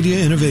 Home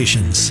Media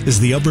Innovations is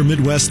the Upper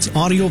Midwest's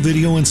audio,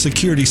 video, and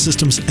security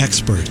systems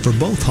expert for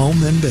both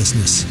home and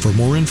business. For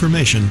more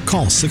information,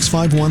 call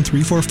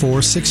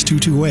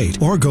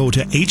 651-344-6228 or go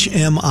to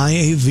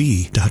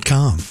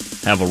hmiav.com.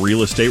 Have a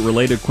real estate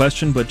related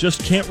question but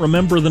just can't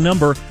remember the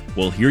number?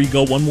 Well, here you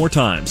go one more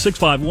time.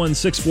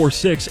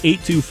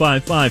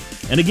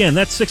 651-646-8255. And again,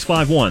 that's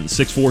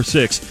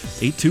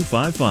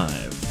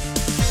 651-646-8255.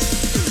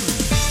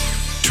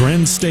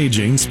 Trend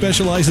Staging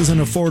specializes in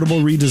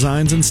affordable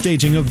redesigns and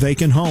staging of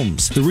vacant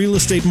homes. The real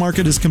estate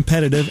market is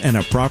competitive, and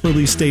a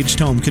properly staged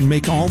home can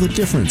make all the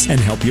difference and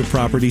help your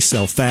property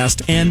sell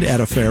fast and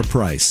at a fair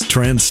price.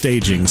 Trend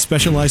Staging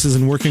specializes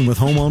in working with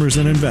homeowners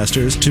and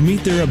investors to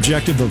meet their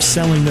objective of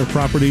selling their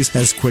properties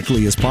as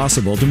quickly as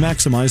possible to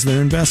maximize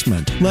their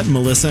investment. Let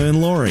Melissa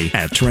and Lori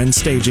at Trend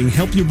Staging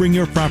help you bring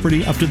your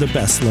property up to the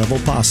best level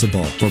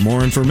possible. For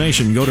more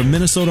information, go to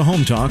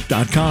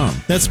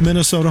MinnesotaHometalk.com. That's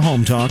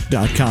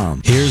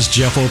MinnesotaHometalk.com. Here's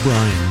Jeff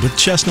O'Brien with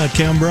Chestnut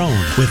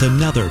Cambrone with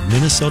another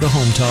Minnesota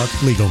Home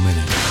Talk Legal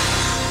Minute.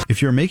 If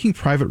you're making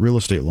private real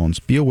estate loans,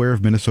 be aware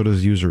of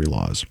Minnesota's usury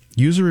laws.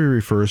 Usury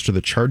refers to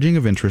the charging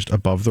of interest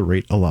above the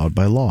rate allowed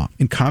by law.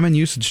 In common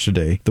usage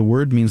today, the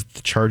word means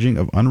the charging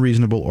of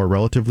unreasonable or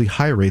relatively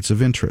high rates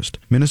of interest.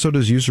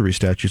 Minnesota's usury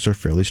statutes are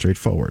fairly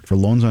straightforward. For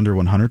loans under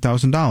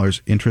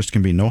 $100,000, interest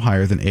can be no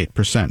higher than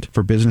 8%.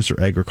 For business or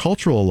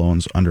agricultural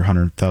loans under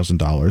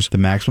 $100,000, the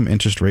maximum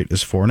interest rate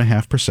is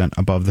 4.5%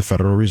 above the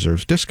Federal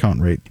Reserve's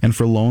discount rate. And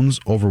for loans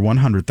over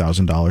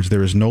 $100,000,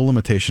 there is no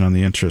limitation on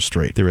the interest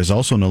rate. There is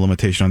also no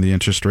limitation on the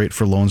interest rate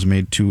for loans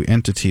made to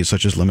entities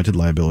such as limited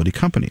liability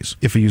companies.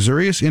 If a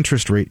usurious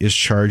interest rate is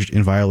charged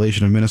in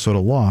violation of Minnesota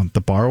law,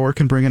 the borrower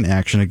can bring an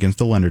action against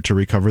the lender to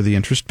recover the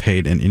interest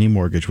paid, and any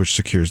mortgage which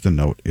secures the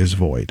note is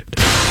void.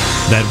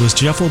 That was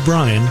Jeff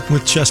O'Brien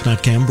with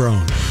Chestnut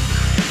Cambrone.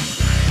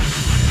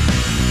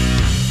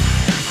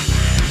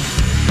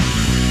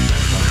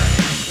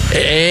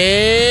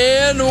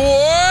 And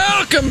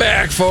welcome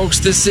back, folks.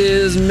 This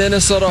is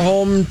Minnesota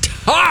Home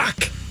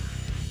Talk.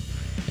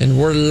 And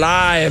we're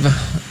live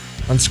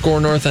on Score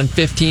North on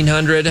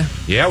 1500.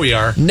 Yeah, we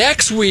are.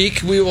 Next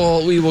week, we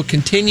will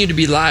continue to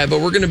be live,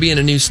 but we're going to be in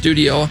a new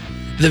studio,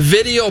 the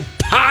video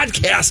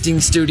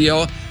podcasting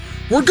studio.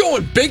 We're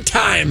going big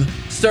time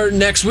starting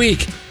next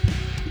week.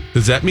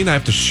 Does that mean I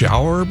have to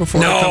shower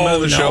before I come into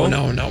the show?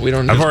 No. We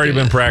don't. I've already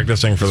been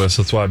practicing for this.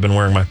 That's why I've been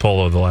wearing my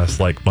polo the last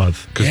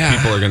month. Because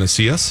people are going to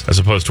see us? As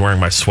opposed to wearing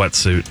my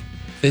sweatsuit.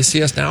 They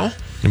see us now?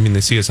 I mean,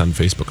 they see us on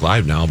Facebook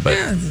Live now, but...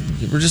 Yeah,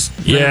 we're just...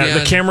 Yeah,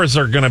 the cameras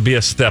are going to be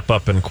a step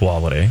up in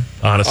quality.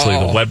 Honestly,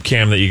 the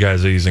webcam that you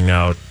guys are using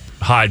now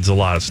hides a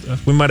lot of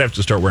stuff. We might have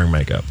to start wearing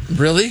makeup.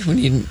 Really? We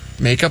need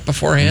makeup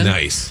beforehand?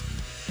 Nice.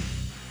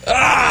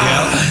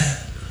 Yeah.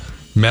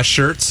 Mesh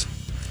shirts.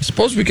 I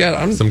suppose we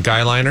got... some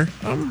guy liner.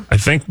 I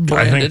think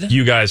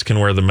you guys can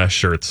wear the mesh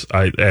shirts.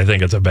 I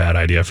think it's a bad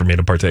idea for me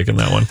to partake in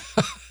that one.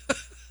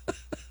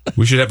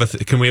 We should have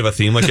can we have a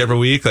theme like every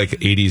week, like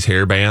 80s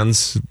hair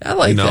bands? I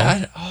like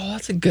that. Oh,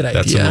 that's a good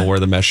idea. That's when we'll wear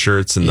the mesh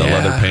shirts and the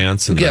leather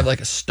pants. We could have like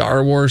a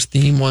Star Wars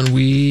theme one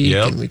week,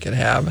 and we could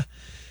have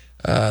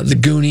the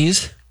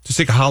Goonies. Just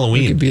like a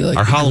Halloween. Like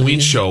our Halloween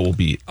show will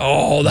be...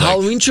 Oh, the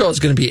Halloween show is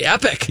going to be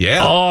epic. Yeah.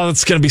 Oh,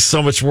 it's going to be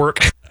so much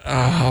work.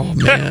 Oh,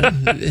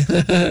 man.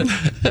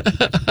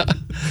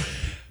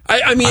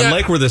 I mean, I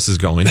like where this is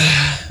going.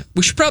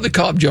 We should probably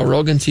call up Joe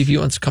Rogan, see if he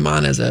wants to come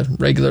on as a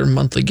regular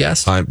monthly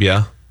guest.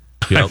 Yeah.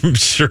 Yep. I'm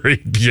sure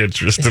he'd be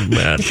interested in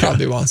that. He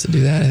probably wants to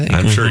do that, I think.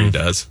 I'm sure he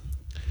does.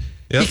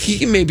 Yep. He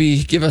can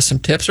maybe give us some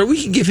tips, or we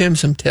can give him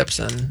some tips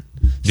on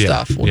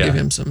stuff. We'll give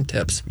him some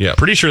tips. Yeah.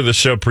 Pretty sure this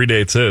show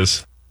predates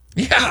his.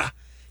 Yeah,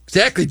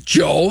 exactly.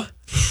 Joe,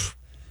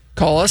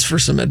 call us for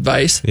some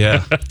advice.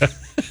 Yeah.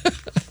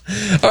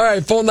 All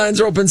right, phone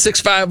lines are open.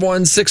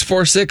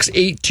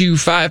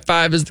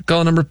 651-646-8255 is the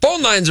call number.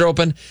 Phone lines are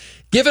open.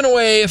 Giving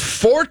away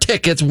 4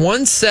 tickets,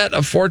 one set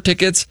of 4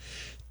 tickets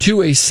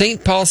to a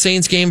St. Paul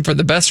Saints game for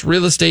the best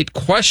real estate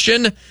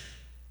question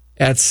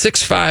at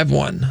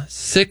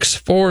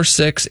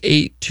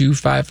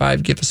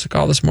 651-646-8255. Give us a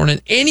call this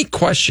morning. Any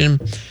question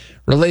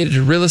related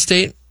to real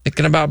estate,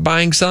 thinking about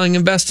buying, selling,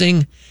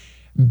 investing,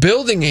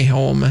 building a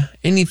home,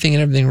 anything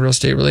and everything real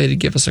estate related,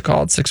 give us a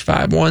call at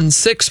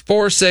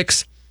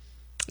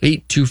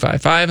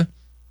 651-646-8255.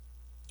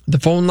 The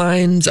phone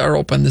lines are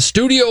open. The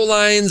studio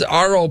lines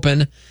are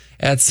open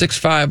at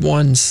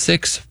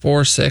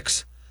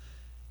 651-646-8255.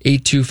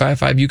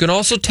 8255. You can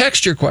also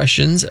text your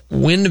questions.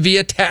 Win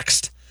via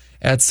text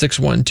at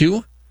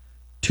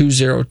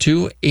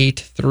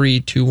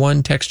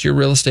 612-202-8321. Text your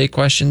real estate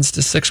questions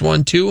to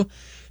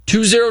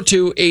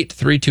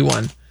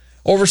 612-202-8321.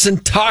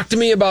 Overson, talk to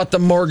me about the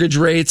mortgage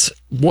rates.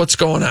 What's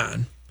going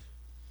on?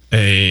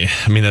 I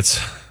mean, I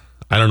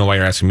don't know why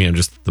you're asking me. I'm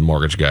just the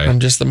mortgage guy. I'm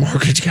just the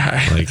mortgage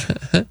guy. Like,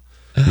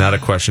 not a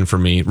question for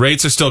me.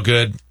 Rates are still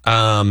good.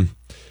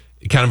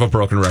 Kind of a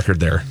broken record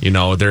there. You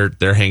know,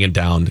 they're hanging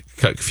down.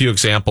 A few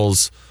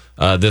examples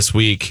this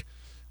week.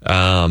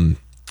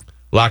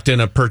 Locked in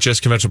a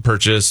conventional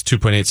purchase,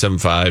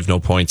 2.875, no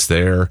points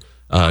there.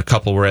 A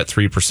couple were at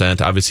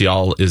 3%. Obviously,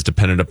 all is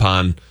dependent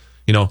upon,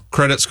 you know,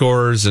 credit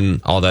scores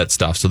and all that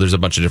stuff. So there's a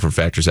bunch of different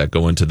factors that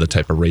go into the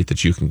type of rate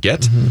that you can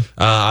get,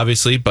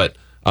 obviously. But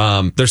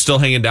they're still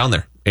hanging down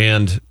there.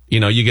 And, you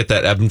know, you get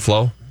that ebb and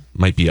flow.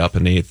 Might be up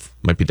an eighth,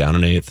 might be down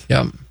an eighth.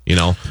 Yeah. You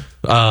know,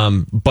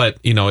 but,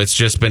 you know, it's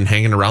just been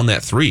hanging around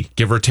that 3,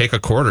 give or take a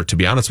quarter, to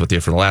be honest with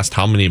you, for the last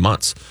how many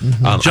months.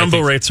 Jumbo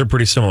rates are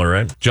pretty similar,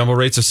 right? Jumbo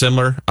rates are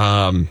similar.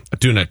 I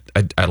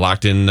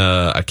locked in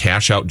a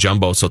cash out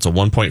jumbo, so it's a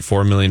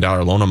 $1.4 million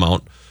loan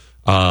amount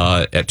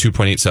at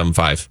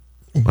 2.875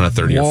 on a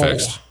 30-year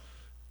fixed.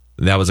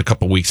 That was a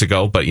couple weeks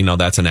ago, but, you know,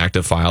 that's an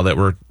active file that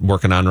we're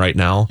working on right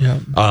now.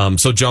 Yeah.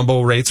 So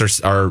jumbo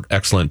rates are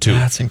excellent too.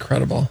 That's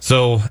incredible.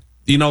 So,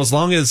 you know, as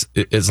long as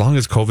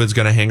COVID's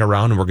going to hang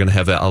around and we're going to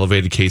have the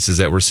elevated cases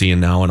that we're seeing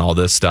now and all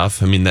this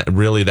stuff, I mean,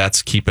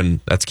 that's keeping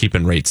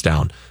rates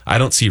down. I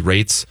don't see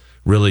rates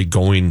really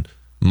going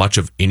much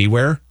of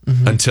anywhere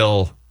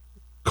until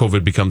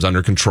COVID becomes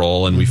under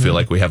control and we feel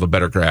like we have a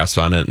better grasp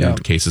on it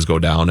and cases go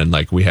down and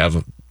like we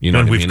have, you know,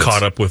 and what we've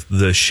caught up with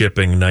the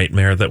shipping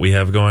nightmare that we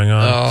have going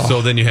on.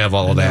 So then you have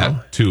all of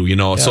that too, you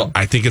know. So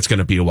I think it's going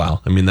to be a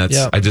while. I mean, I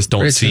just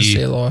don't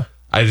see.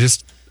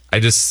 I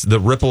just the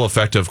ripple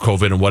effect of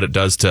COVID and what it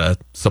does to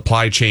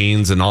supply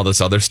chains and all this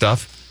other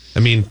stuff.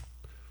 I mean,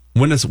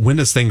 when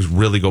does things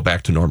really go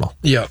back to normal?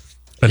 Yeah,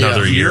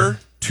 another year,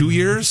 2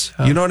 years.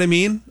 You know what I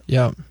mean?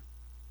 Yeah.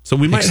 So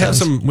we might have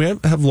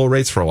have low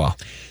rates for a while.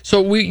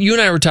 So you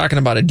and I were talking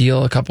about a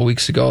deal a couple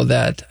weeks ago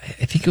that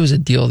I think it was a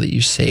deal that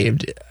you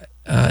saved.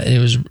 And it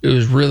was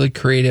really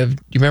creative.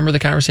 Do you remember the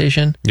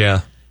conversation?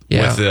 Yeah.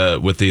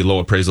 With the low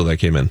appraisal that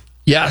came in.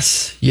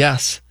 Yes.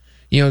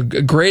 You know,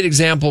 a great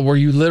example where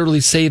you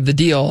literally saved the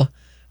deal.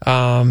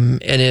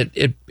 And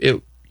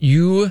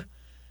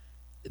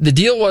the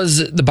deal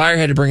was the buyer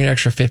had to bring an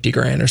extra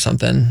 $50,000 or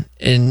something,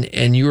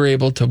 and you were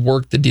able to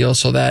work the deal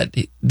so that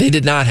they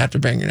did not have to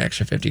bring an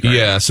extra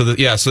 $50,000.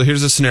 Yeah. So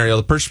here's the scenario.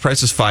 The purchase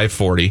price is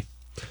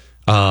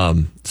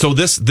 $540,000. So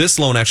this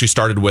loan actually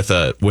started with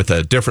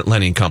a different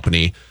lending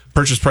company.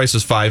 Purchase price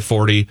was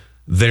 $540,000.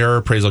 Their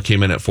appraisal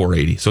came in at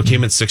 $480,000. So it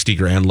came in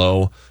 $60,000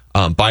 low.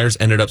 Buyers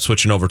ended up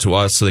switching over to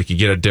us so they could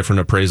get a different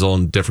appraisal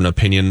and different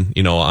opinion,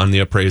 you know, on the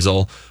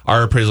appraisal.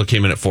 Our appraisal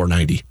came in at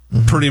 $490,000.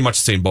 Pretty much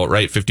the same boat,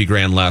 right?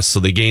 $50,000 less. So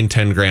they gained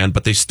 $10,000,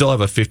 but they still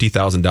have a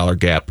 $50,000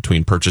 gap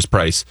between purchase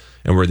price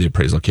and where the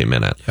appraisal came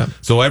in at. Yep.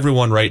 So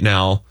everyone right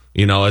now,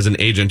 you know, as an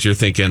agent, you're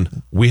thinking,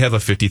 we have a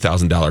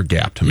 $50,000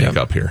 gap to make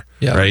up here,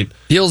 right?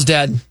 Deal's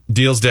dead.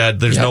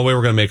 There's no way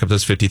we're going to make up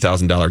this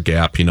 $50,000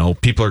 gap. You know,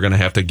 people are going to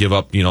have to give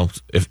up, you know,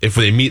 if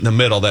they meet in the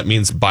middle, that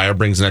means buyer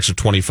brings an extra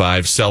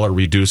 25, seller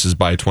reduces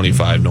by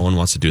 25. No one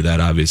wants to do that,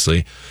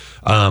 obviously.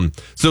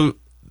 So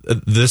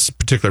this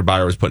particular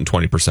buyer was putting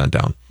 20%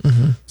 down.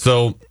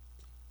 So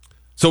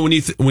when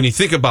you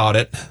think about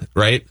it,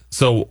 right?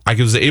 So I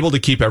was able to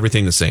keep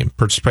everything the same.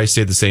 Purchase price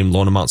stayed the same.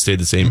 Loan amount stayed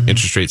the same.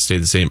 Interest rate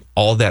stayed the same.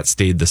 All that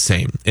stayed the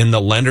same. In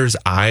the lender's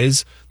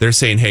eyes, they're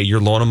saying, hey, your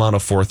loan amount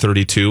of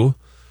 $432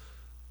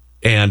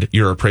 and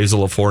your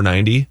appraisal of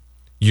 $490,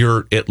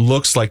 it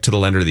looks like to the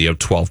lender that you have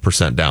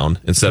 12% down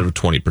instead of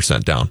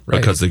 20% down,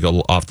 because they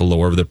go off the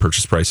lower of the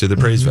purchase price or the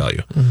appraised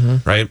value,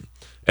 right?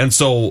 And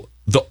so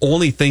the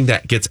only thing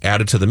that gets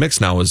added to the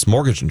mix now is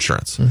mortgage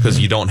insurance, because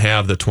you don't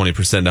have the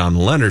 20% down in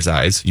the lender's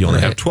eyes. You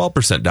only have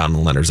 12% down in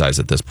the lender's eyes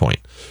at this point.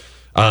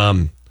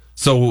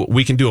 So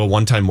we can do a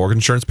one-time mortgage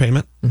insurance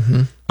payment.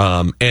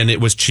 And it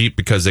was cheap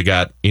because they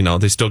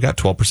still got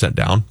 12%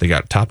 down. They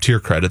got top tier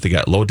credit. They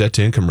got low debt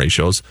to income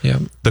ratios.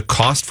 The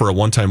cost for a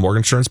one-time mortgage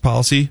insurance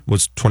policy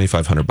was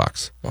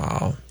 $2,500.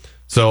 Wow.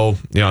 So,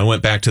 I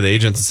went back to the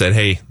agents and said,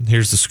 hey,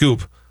 here's the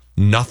scoop.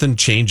 Nothing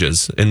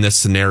changes in this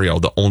scenario.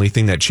 The only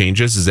thing that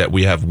changes is that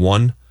we have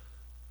one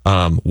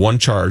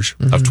charge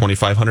of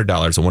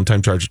 $2,500, a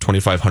one-time charge of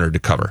 $2,500 to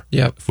cover.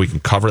 If we can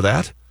cover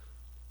that,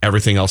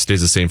 everything else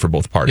stays the same for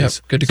both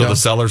parties. Good to go. So the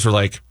sellers were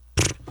like,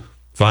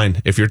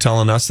 fine. If you're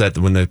telling us that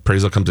when the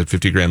appraisal comes at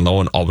 $50,000 low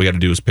and all we got to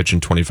do is pitch in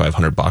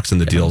 $2,500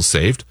 and the deal's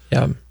saved,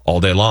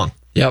 all day long.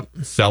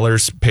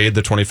 Sellers paid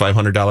the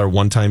 $2,500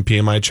 one-time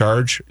PMI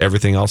charge.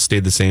 Everything else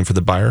stayed the same for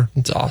the buyer.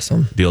 It's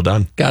awesome. Deal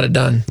done. Got it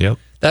done. Yep.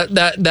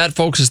 That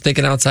folks is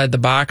thinking outside the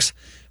box.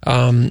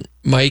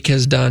 Mike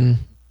has done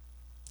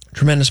a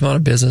tremendous amount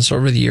of business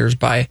over the years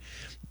by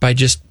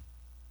just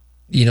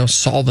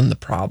solving the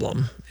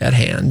problem at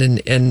hand.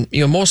 And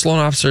most loan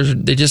officers,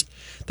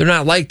 they're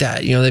not like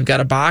that. They've got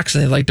a box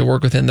and they like to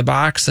work within the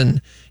box,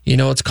 and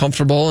it's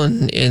comfortable,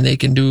 and they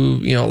can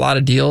do a lot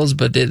of deals,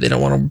 but they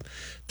don't want to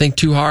think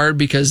too hard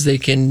because they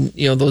can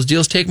those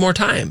deals take more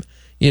time.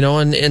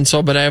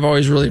 But I've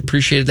always really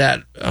appreciated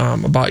that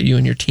about you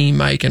and your team,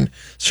 Mike, and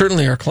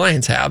certainly our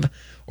clients have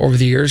over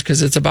the years,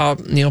 because it's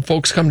about,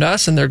 folks come to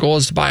us and their goal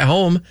is to buy a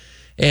home,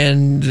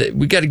 and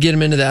we got to get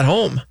them into that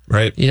home.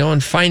 Right.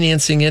 And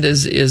financing it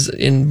is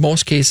in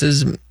most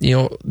cases,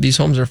 these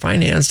homes are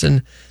financed,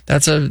 and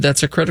that's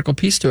a critical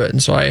piece to it.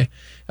 And so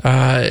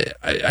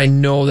I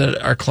know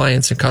that our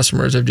clients and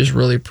customers have just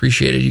really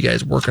appreciated you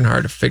guys working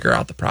hard to figure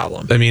out the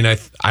problem. I mean,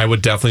 I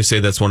would definitely say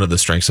that's one of the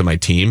strengths of my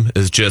team,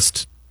 is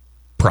just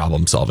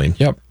problem solving.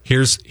 Yep.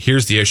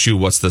 Here's the issue.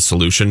 What's the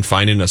solution?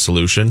 Finding a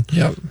solution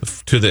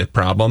to the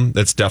problem.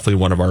 That's definitely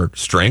one of our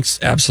strengths.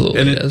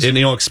 Absolutely. And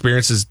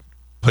experience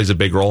plays a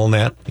big role in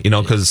that,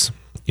 because,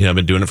 I've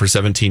been doing it for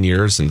 17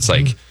 years, and it's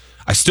like,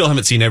 I still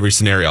haven't seen every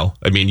scenario.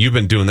 I mean, you've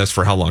been doing this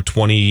for how long?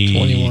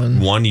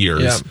 21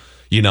 years,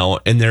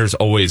 and there's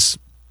always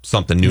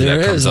something new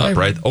that comes up,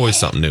 right? Always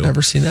something new.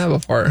 Never seen that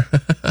before.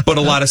 But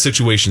a lot of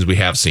situations we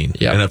have seen.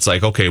 Yep. And it's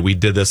like, okay, we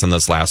did this on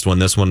this last one.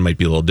 This one might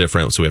be a little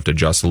different, so we have to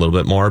adjust a little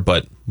bit more,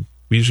 but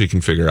we usually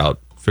can figure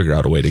out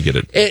a way to get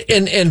it.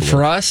 And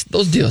for us,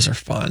 those deals are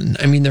fun.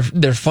 I mean,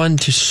 they're fun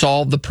to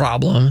solve the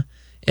problem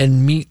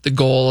and meet the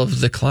goal of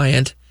the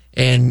client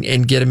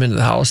and get them into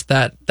the house.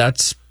 That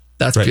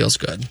right. Feels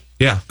good.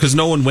 Yeah, because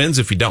no one wins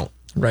if you don't.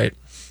 Right.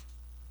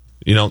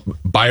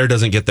 Buyer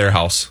doesn't get their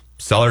house.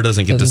 Seller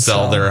doesn't get to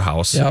sell their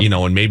house, yep.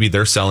 And maybe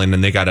they're selling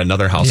and they got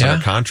another house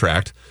under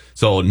contract.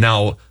 So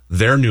now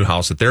their new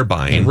house that they're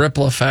buying, the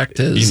ripple effect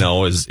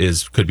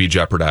is, could be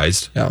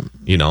jeopardized. Yep.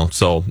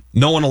 So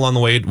no one along the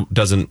way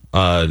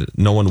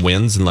no one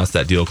wins unless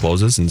that deal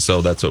closes. And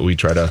so that's what we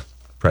try to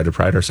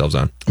pride ourselves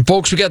on.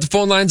 Folks, we got the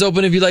phone lines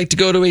open if you'd like to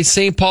go to a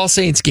St. Paul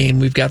Saints game.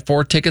 We've got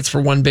 4 tickets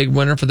for one big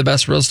winner for the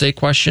best real estate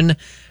question.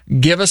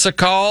 Give us a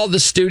call.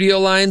 The studio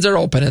lines are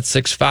open at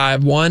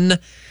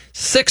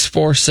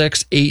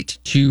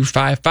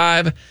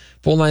 651-646-8255.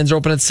 Phone lines are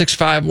open at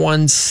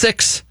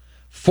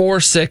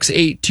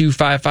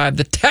 651-646-8255.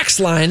 The text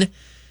line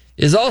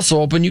is also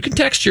open. You can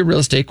text your real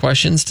estate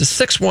questions to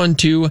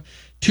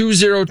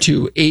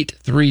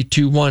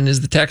 612-202-8321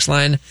 is the text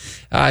line.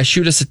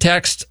 Shoot us a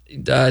text.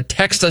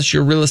 Text us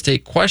your real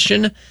estate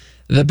question.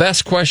 The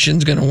best question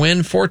is going to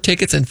win 4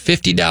 tickets and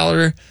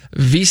 $50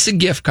 Visa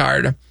gift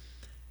card.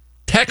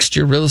 Text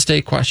your real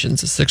estate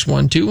questions to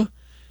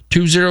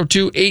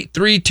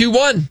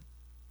 612-202-8321.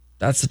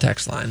 That's the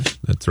text line.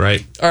 That's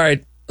right. All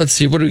right. Let's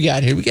see. What do we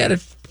got here? We got a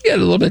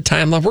little bit of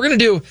time left. We're going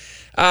to do...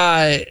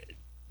 hey,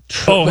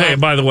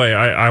 by the way,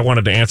 I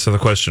wanted to answer the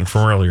question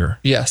from earlier.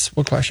 Yes.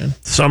 What question?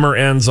 Summer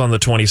ends on the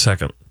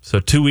 22nd. So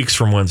 2 weeks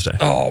from Wednesday.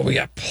 Oh, we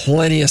got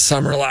plenty of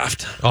summer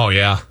left. Oh,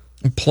 yeah.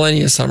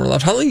 Plenty of summer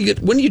left.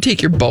 When do you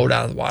take your boat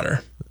out of the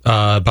water?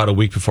 About a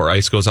week before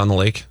ice goes on the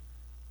lake.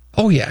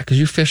 Oh, yeah, because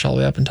you fish all the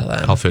way up until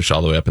then. I'll fish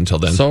all the way up until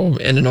then. So,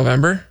 end of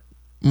November?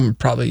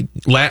 Probably.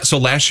 So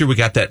last year we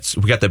got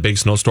that big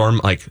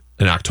snowstorm like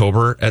in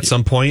October at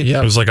some point.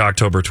 Yeah, it was like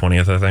October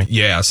 20th, I think.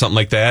 Yeah, something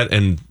like that.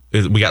 And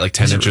we got like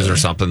 10 inches or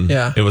something.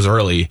 Yeah. It was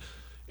early.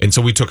 And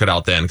so we took it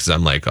out then because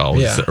I'm like,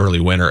 it's the early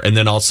winter. And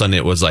then all of a sudden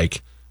it was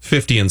like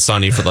 50 and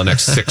sunny for the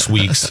next 6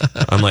 weeks.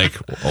 I'm like,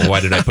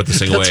 why did I put this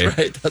thing away?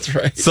 That's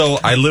right. So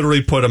I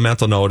literally put a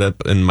mental note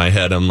up in my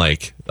head. I'm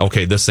like,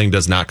 okay, this thing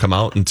does not come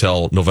out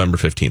until November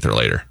 15th or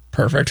later.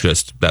 Perfect.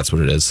 That's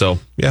what it is. So,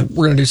 yeah.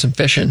 We're going to do some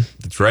fishing.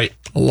 That's right.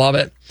 I love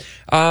it.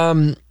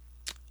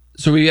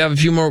 So we have a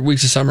few more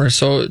weeks of summer.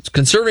 So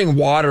conserving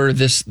water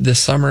this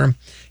summer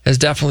has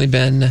definitely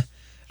been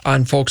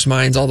on folks'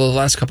 minds. Although the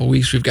last couple of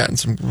weeks we've gotten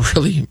some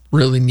really,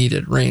 really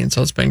needed rain,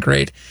 so it's been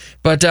great.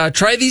 But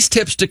try these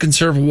tips to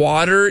conserve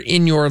water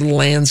in your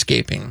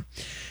landscaping.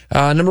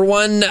 Number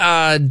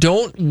 1,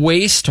 don't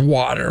waste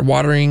water.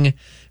 Watering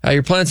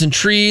your plants and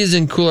trees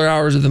in cooler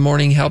hours of the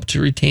morning help to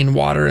retain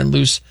water and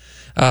lose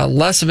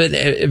less of it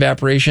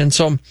evaporation.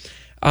 So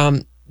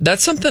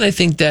that's something I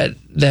think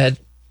that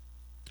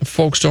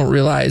folks don't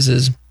realize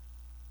is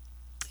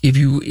if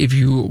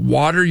you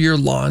water your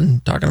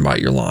lawn, talking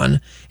about your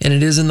lawn, and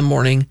it is in the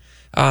morning,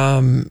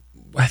 I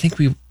think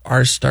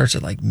ours starts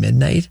at like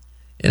midnight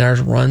and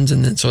ours runs,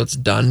 and then so it's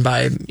done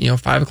by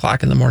 5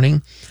 o'clock in the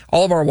morning.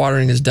 All of our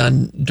watering is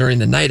done during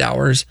the night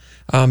hours.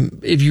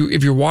 If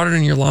you're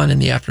watering your lawn in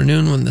the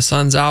afternoon when the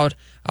sun's out,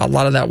 a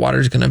lot of that water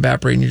is going to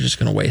evaporate and you're just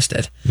going to waste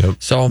it. Yep.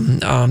 So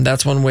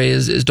that's one way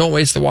is don't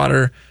waste the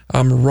water.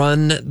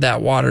 Run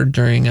that water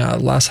during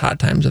less hot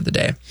times of the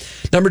day.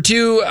 Number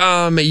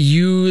 2,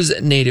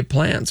 use native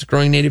plants.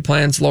 Growing native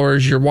plants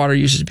lowers your water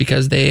usage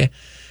because they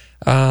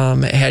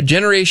had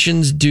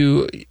generations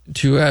to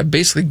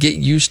basically get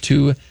used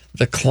to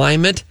the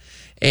climate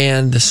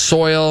and the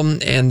soil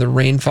and the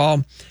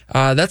rainfall.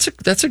 That's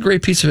a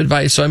great piece of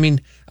advice. So, I mean,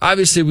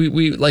 obviously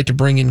we like to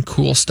bring in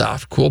cool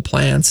stuff, cool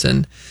plants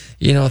and,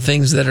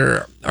 things that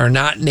are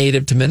not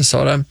native to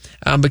Minnesota.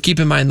 But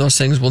keep in mind those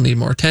things will need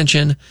more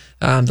attention.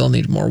 They'll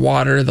need more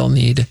water. They'll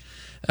need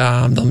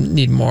They'll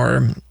need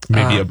more.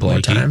 Maybe a more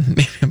blankie. time.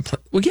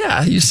 Well,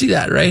 yeah, you see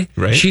that, right?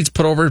 Right. Sheets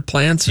put over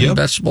plants and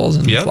vegetables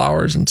and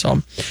flowers and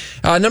so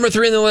on. Number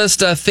 3 on the list,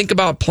 think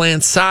about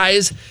plant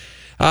size.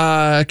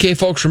 Okay,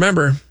 folks,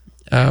 remember,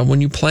 when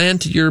you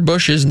plant your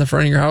bushes in the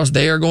front of your house,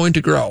 they are going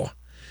to grow.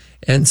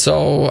 And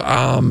so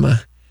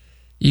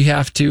you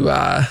have to...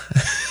 I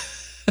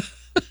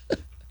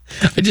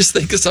just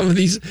think of some of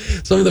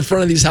the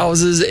front of these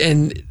houses,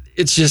 and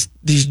it's just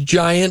these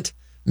giant,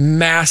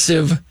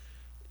 massive...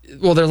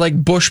 Well, they're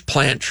like bush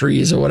plant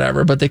trees or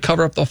whatever, but they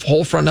cover up the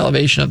whole front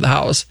elevation of the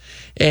house.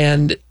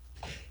 And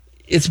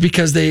it's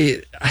because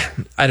I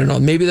don't know,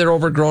 maybe they're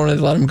overgrown and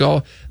they let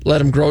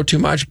them grow too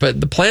much,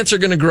 but the plants are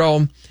going to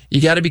grow.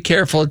 You got to be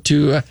careful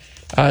to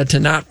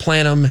not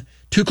plant them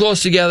too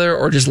close together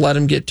or just let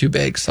them get too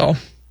big. So,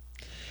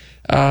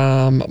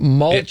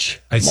 mulch.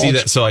 I see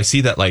that. So I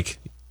see that like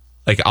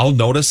I'll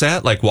notice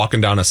that like walking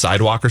down a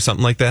sidewalk or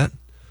something like that.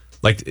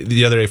 Like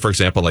the other day, for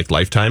example, like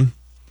Lifetime.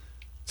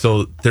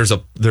 So there's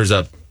a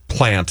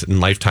plant in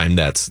Lifetime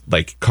that's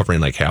like covering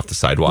like half the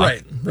sidewalk,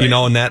 right. You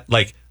know, and that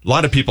like a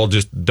lot of people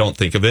just don't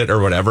think of it or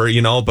whatever,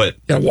 you know, but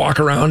you gotta walk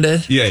around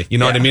it. Yeah. You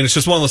know what I mean? It's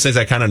just one of those things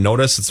I kind of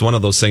notice. It's one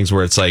of those things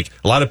where it's like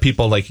a lot of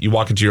people, like you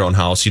walk into your own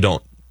house, you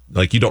don't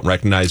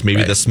recognize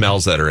maybe the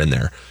smells that are in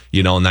there,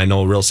 you know, and I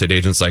know real estate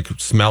agents, like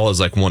smell is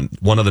like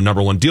one of the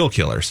number one deal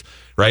killers,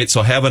 right?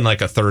 So having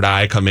like a third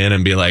eye come in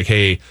and be like,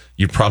 hey,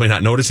 you're probably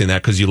not noticing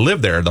that because you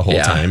live there the whole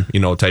time, you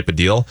know, type of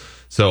deal.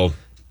 So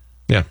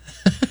yeah.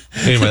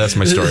 Anyway, that's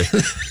my story.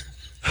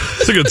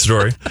 It's a good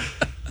story.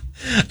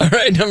 All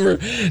right, number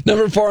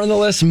 4 on the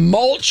list,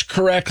 mulch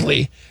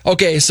correctly.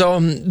 Okay, so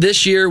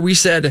this year we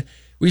said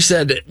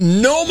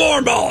no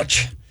more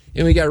mulch,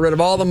 and we got rid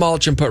of all the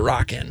mulch and put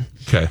rock in.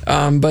 Okay.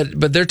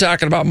 But they're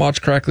talking about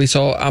mulch correctly.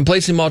 So I'm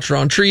placing mulch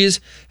around trees.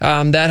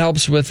 That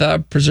helps with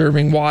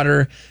preserving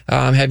water,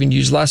 having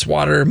used less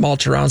water,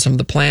 mulch around some of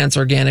the plants,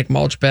 organic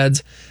mulch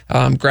beds,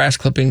 grass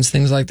clippings,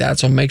 things like that.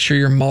 So make sure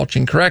you're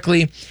mulching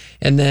correctly.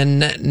 And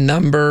then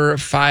number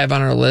 5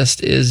 on our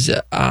list is use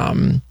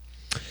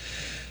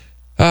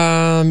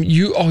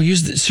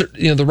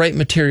the right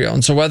material.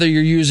 And so whether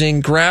you're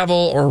using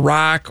gravel or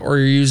rock, or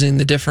you're using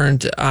the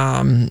different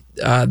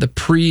the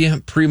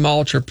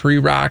pre-mulch or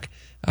pre-rock.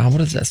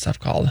 What is that stuff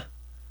called?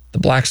 The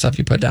black stuff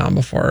you put down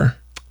before.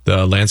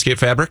 The landscape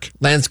fabric?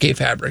 Landscape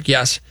fabric,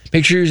 yes.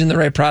 Make sure you're using the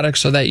right product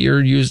so that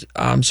you're used,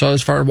 so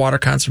as far as water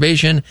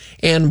conservation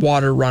and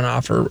water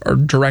runoff or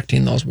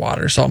directing those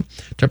water, so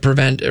to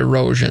prevent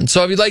erosion.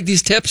 So if you'd like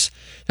these tips,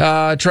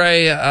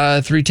 try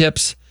 3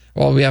 tips.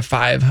 Well, we have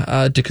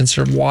 5 to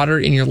conserve water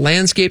in your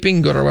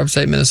landscaping. Go to our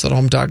website,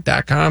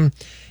 minnesotahometalk.com,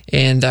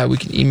 and we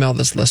can email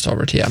this list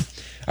over to you.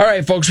 All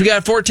right, folks, we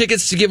got 4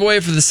 tickets to give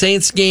away for the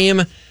Saints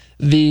game.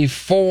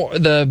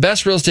 The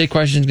best real estate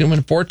question is going to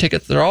win 4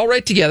 tickets. They're all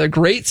right together.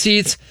 Great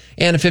seats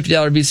and a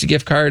 $50 Visa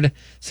gift card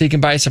so you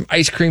can buy some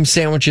ice cream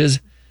sandwiches.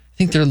 I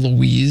think they're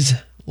Louise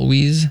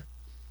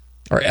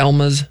or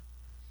Elma's.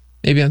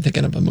 Maybe I'm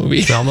thinking of a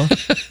movie. Thelma?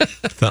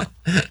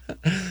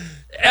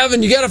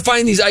 Evan, you got to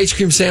find these ice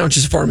cream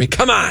sandwiches for me.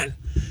 Come on.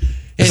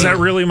 Is that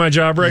really my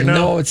job right now?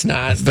 No, it's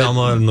not.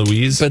 Thelma and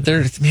Louise. But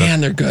they're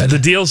good. The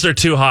deals are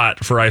too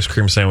hot for ice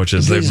cream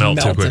sandwiches. They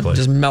melt too quickly.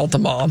 Just melt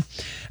them all.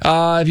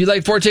 If you'd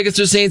like 4 tickets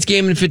to a Saints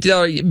game and a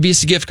 $50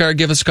 Visa gift card,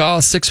 give us a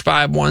call.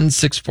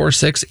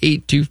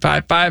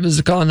 651-646-8255 is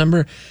the call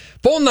number.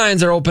 Phone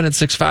lines are open at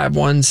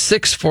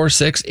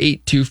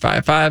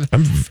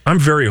 651-646-8255. I'm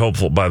very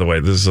hopeful, by the way.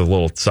 This is a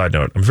little side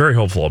note. I'm very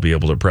hopeful I'll be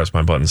able to press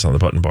my buttons on the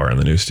button bar in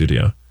the new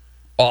studio.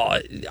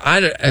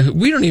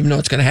 We don't even know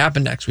what's going to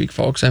happen next week,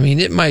 folks. I mean,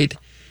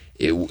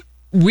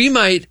 we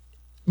might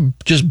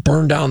just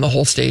burn down the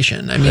whole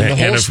station. I mean, the whole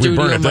studio. And if we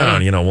burn it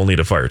down, we'll need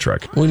a fire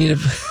truck. We need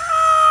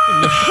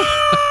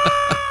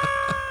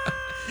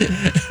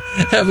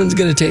Evan's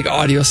going to take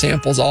audio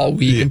samples all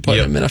week and put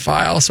them in a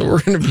file. So we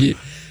are going to be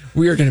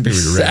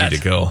ready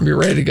to go. Be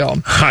ready to go.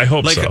 I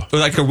hope so.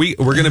 We're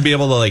going to be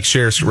able to like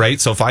share,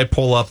 right? So if I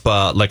pull up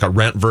like a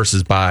rent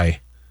versus buy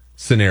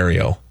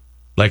scenario,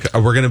 like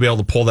we're going to be able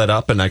to pull that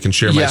up and I can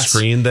share my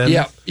screen then.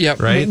 Yep.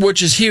 Right.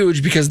 Which is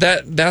huge because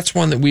that's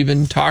one that we've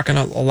been talking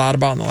a lot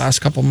about in the last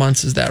couple of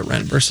months is that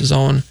rent versus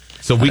own.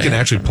 So we can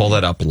actually pull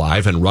that up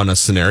live and run a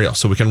scenario.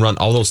 So we can run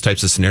all those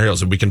types of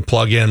scenarios and we can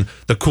plug in.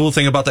 The cool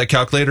thing about that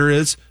calculator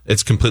is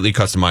it's completely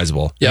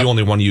customizable. Yep. You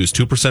only want to use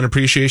 2%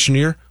 appreciation a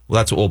year. Well,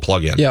 that's what we'll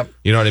plug in. Yep.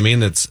 You know what I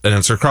mean? It's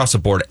across the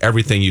board,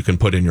 everything you can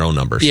put in your own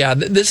numbers. Yeah,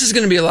 this is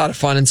going to be a lot of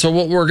fun. And so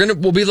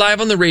we'll be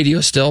live on the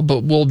radio still,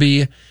 but we'll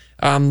be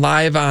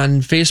live on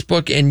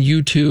Facebook and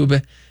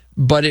YouTube,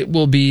 but it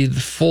will be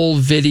the full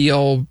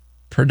video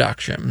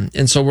production.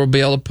 And so we'll be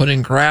able to put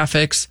in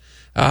graphics,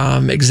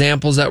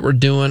 examples that we're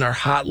doing, our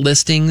hot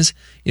listings.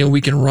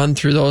 We can run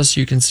through those so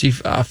you can see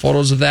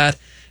photos of that.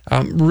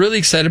 Really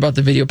excited about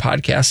the video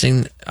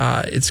podcasting.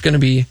 It's going to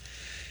be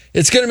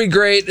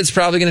great. It's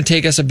probably going to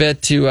take us a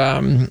bit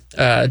to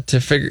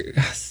figure.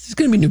 There's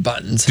going to be new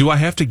buttons. Do I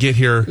have to get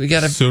here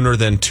sooner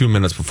than 2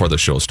 minutes before the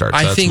show starts?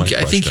 I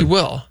think you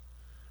will.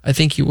 I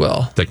think you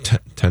will. Like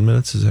 10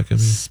 minutes, is that going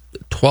to be?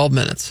 12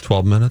 minutes.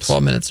 12 minutes?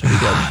 12 minutes would be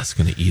good. It's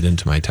going to eat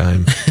into my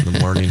time in the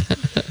morning.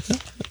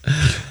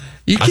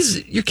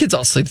 Your kids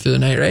all sleep through the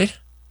night, right?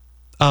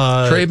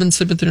 Trey been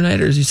sleeping through the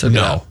night, or is he still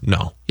No.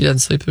 He doesn't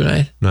sleep through the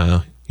night?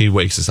 No. He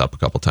wakes us up a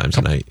couple times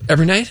a night.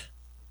 Every night?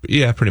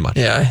 Yeah, pretty much.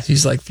 Yeah,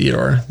 he's like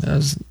Theodore.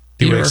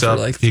 He wakes up,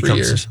 like he 3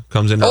 years.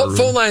 comes into our room.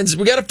 Phone lines.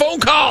 We got a phone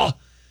call.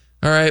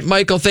 All right,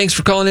 Michael, thanks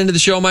for calling into the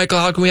show. Michael,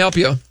 how can we help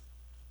you?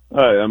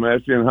 Hi, I'm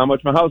asking how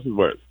much my house is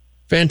worth.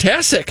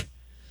 Fantastic.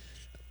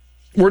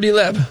 Where do you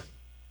live?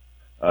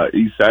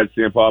 East side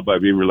St. Paul by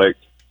Beaver Lake.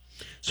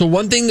 So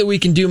one thing that we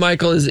can do,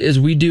 Michael, is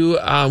we do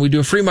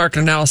a free market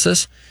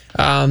analysis.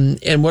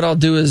 And what I'll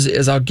do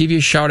is I'll give you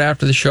a shout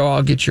after the show.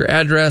 I'll get your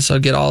address. I'll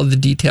get all of the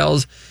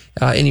details,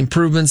 any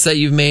improvements that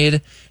you've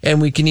made.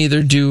 And we can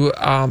either do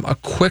a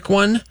quick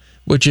one,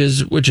 which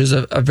is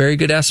a very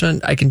good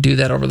estimate. I can do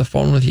that over the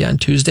phone with you on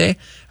Tuesday.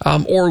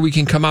 Or we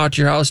can come out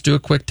to your house, do a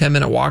quick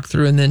 10-minute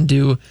walkthrough, and then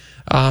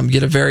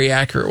get a very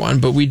accurate one.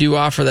 But we do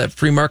offer that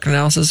free market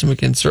analysis, and we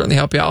can certainly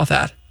help you out with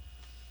that.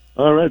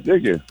 All right,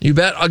 thank you. You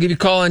bet. I'll give you a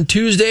call on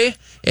Tuesday,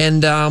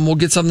 and we'll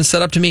get something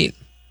set up to meet.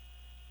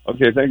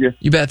 Okay, thank you.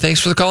 You bet. Thanks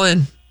for the call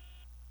in.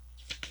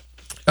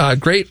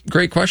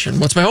 Great question.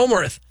 What's my home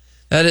worth?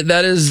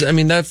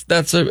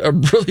 That's a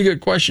really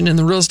good question in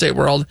the real estate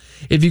world.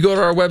 If you go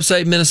to our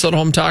website,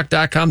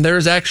 MinnesotaHometalk.com, there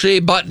is actually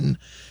a button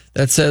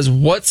that says,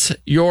 what's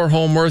your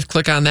home worth?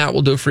 Click on that.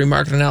 We'll do a free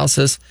market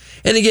analysis.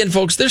 And again,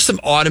 folks, there's some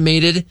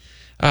automated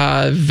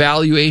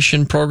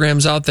valuation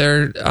programs out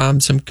there,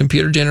 some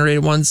computer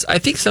generated ones. I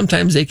think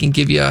sometimes they can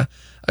give you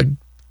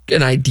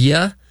an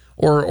idea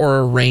or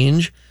a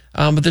range,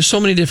 but there's so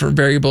many different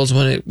variables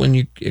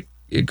when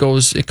it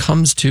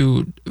comes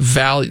to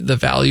the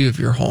value of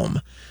your home,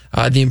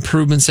 the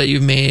improvements that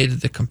you've made,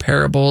 the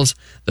comparables,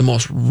 the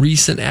most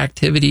recent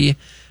activity,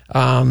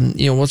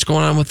 what's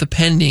going on with the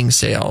pending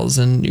sales,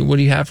 and what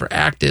do you have for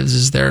actives?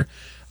 Is there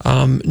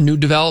new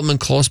development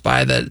close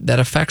by that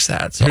affects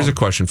that? So here's a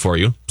question for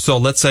you. So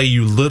let's say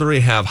you literally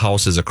have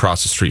houses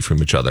across the street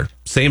from each other.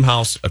 Same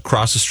house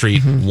across the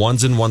street. Mm-hmm.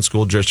 One's in one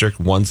school district,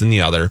 one's in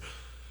the other.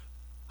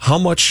 How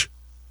much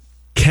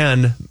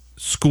can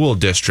school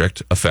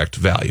district affect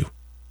value?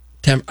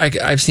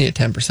 I've seen it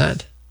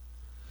 10%.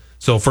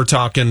 So if we're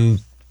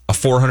talking a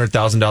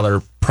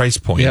 $400,000 price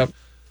point, yep.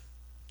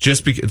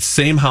 Just because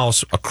same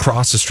house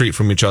across the street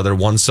from each other,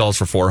 one sells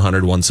for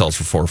 $400, one sells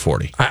for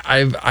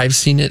 $440. I've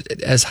seen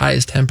it as high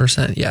as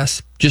 10%.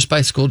 Yes, just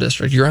by school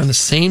district. You're on the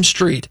same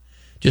street,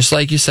 just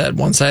like you said.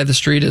 One side of the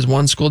street is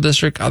one school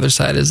district, other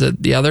side is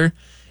the other,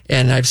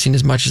 and I've seen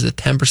as much as a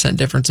 10%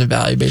 difference in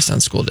value based on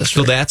school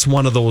district. So that's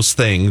one of those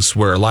things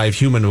where a live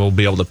human will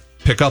be able to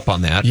pick up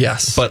on that.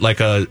 Yes, but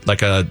like a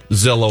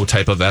Zillow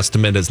type of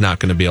estimate is not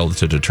going to be able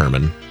to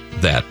determine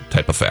that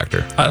type of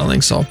factor. I don't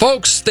think so.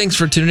 Folks, thanks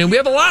for tuning in. We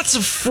have lots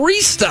of free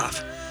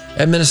stuff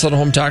at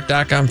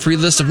MinnesotaHometalk.com. Free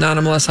list of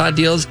non-MLS hot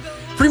deals,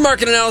 free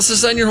market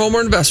analysis on your home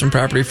or investment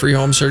property, free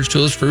home search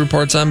tools, free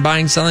reports on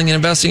buying, selling, and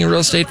investing in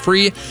real estate,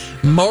 free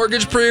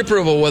mortgage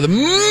pre-approval with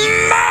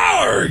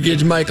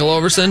Mortgage Michael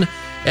Overson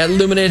at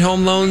Illuminate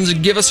Home Loans.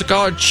 Give us a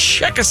call or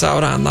check us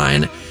out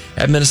online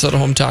at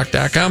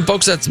MinnesotaHometalk.com.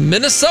 Folks, that's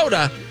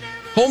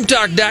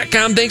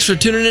MinnesotaHometalk.com. Thanks for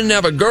tuning in and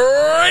have a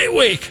great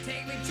week.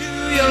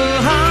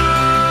 Your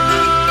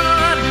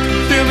heart,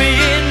 feel me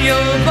in your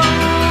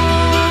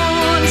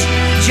bones.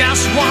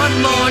 Just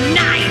one more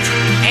night,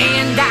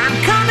 and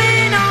I'm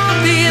coming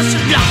on this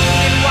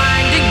long and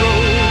winding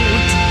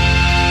road.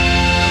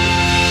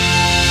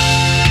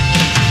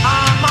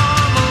 I'm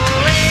on the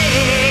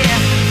way.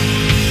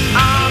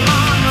 I'm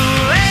on the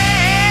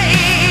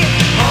way.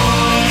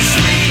 Home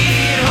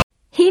sweet home.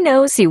 He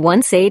knows you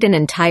once ate an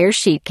entire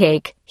sheet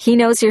cake. He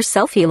knows your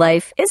selfie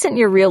life isn't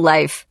your real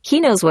life.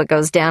 He knows what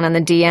goes down on the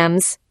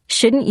DMs.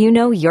 Shouldn't you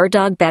know your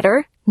dog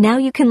better? Now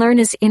you can learn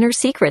his inner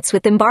secrets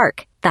with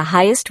Embark, the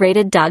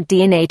highest-rated dog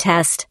DNA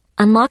test.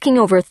 Unlocking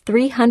over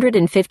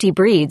 350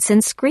 breeds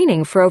and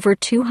screening for over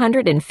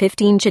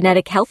 215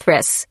 genetic health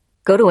risks.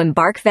 Go to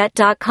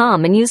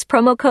EmbarkVet.com and use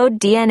promo code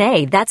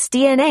DNA, that's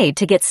DNA,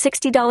 to get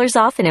 $60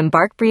 off an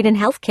Embark Breed and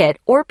Health Kit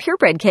or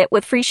Purebred Kit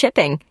with free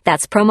shipping.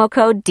 That's promo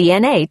code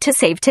DNA to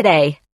save today.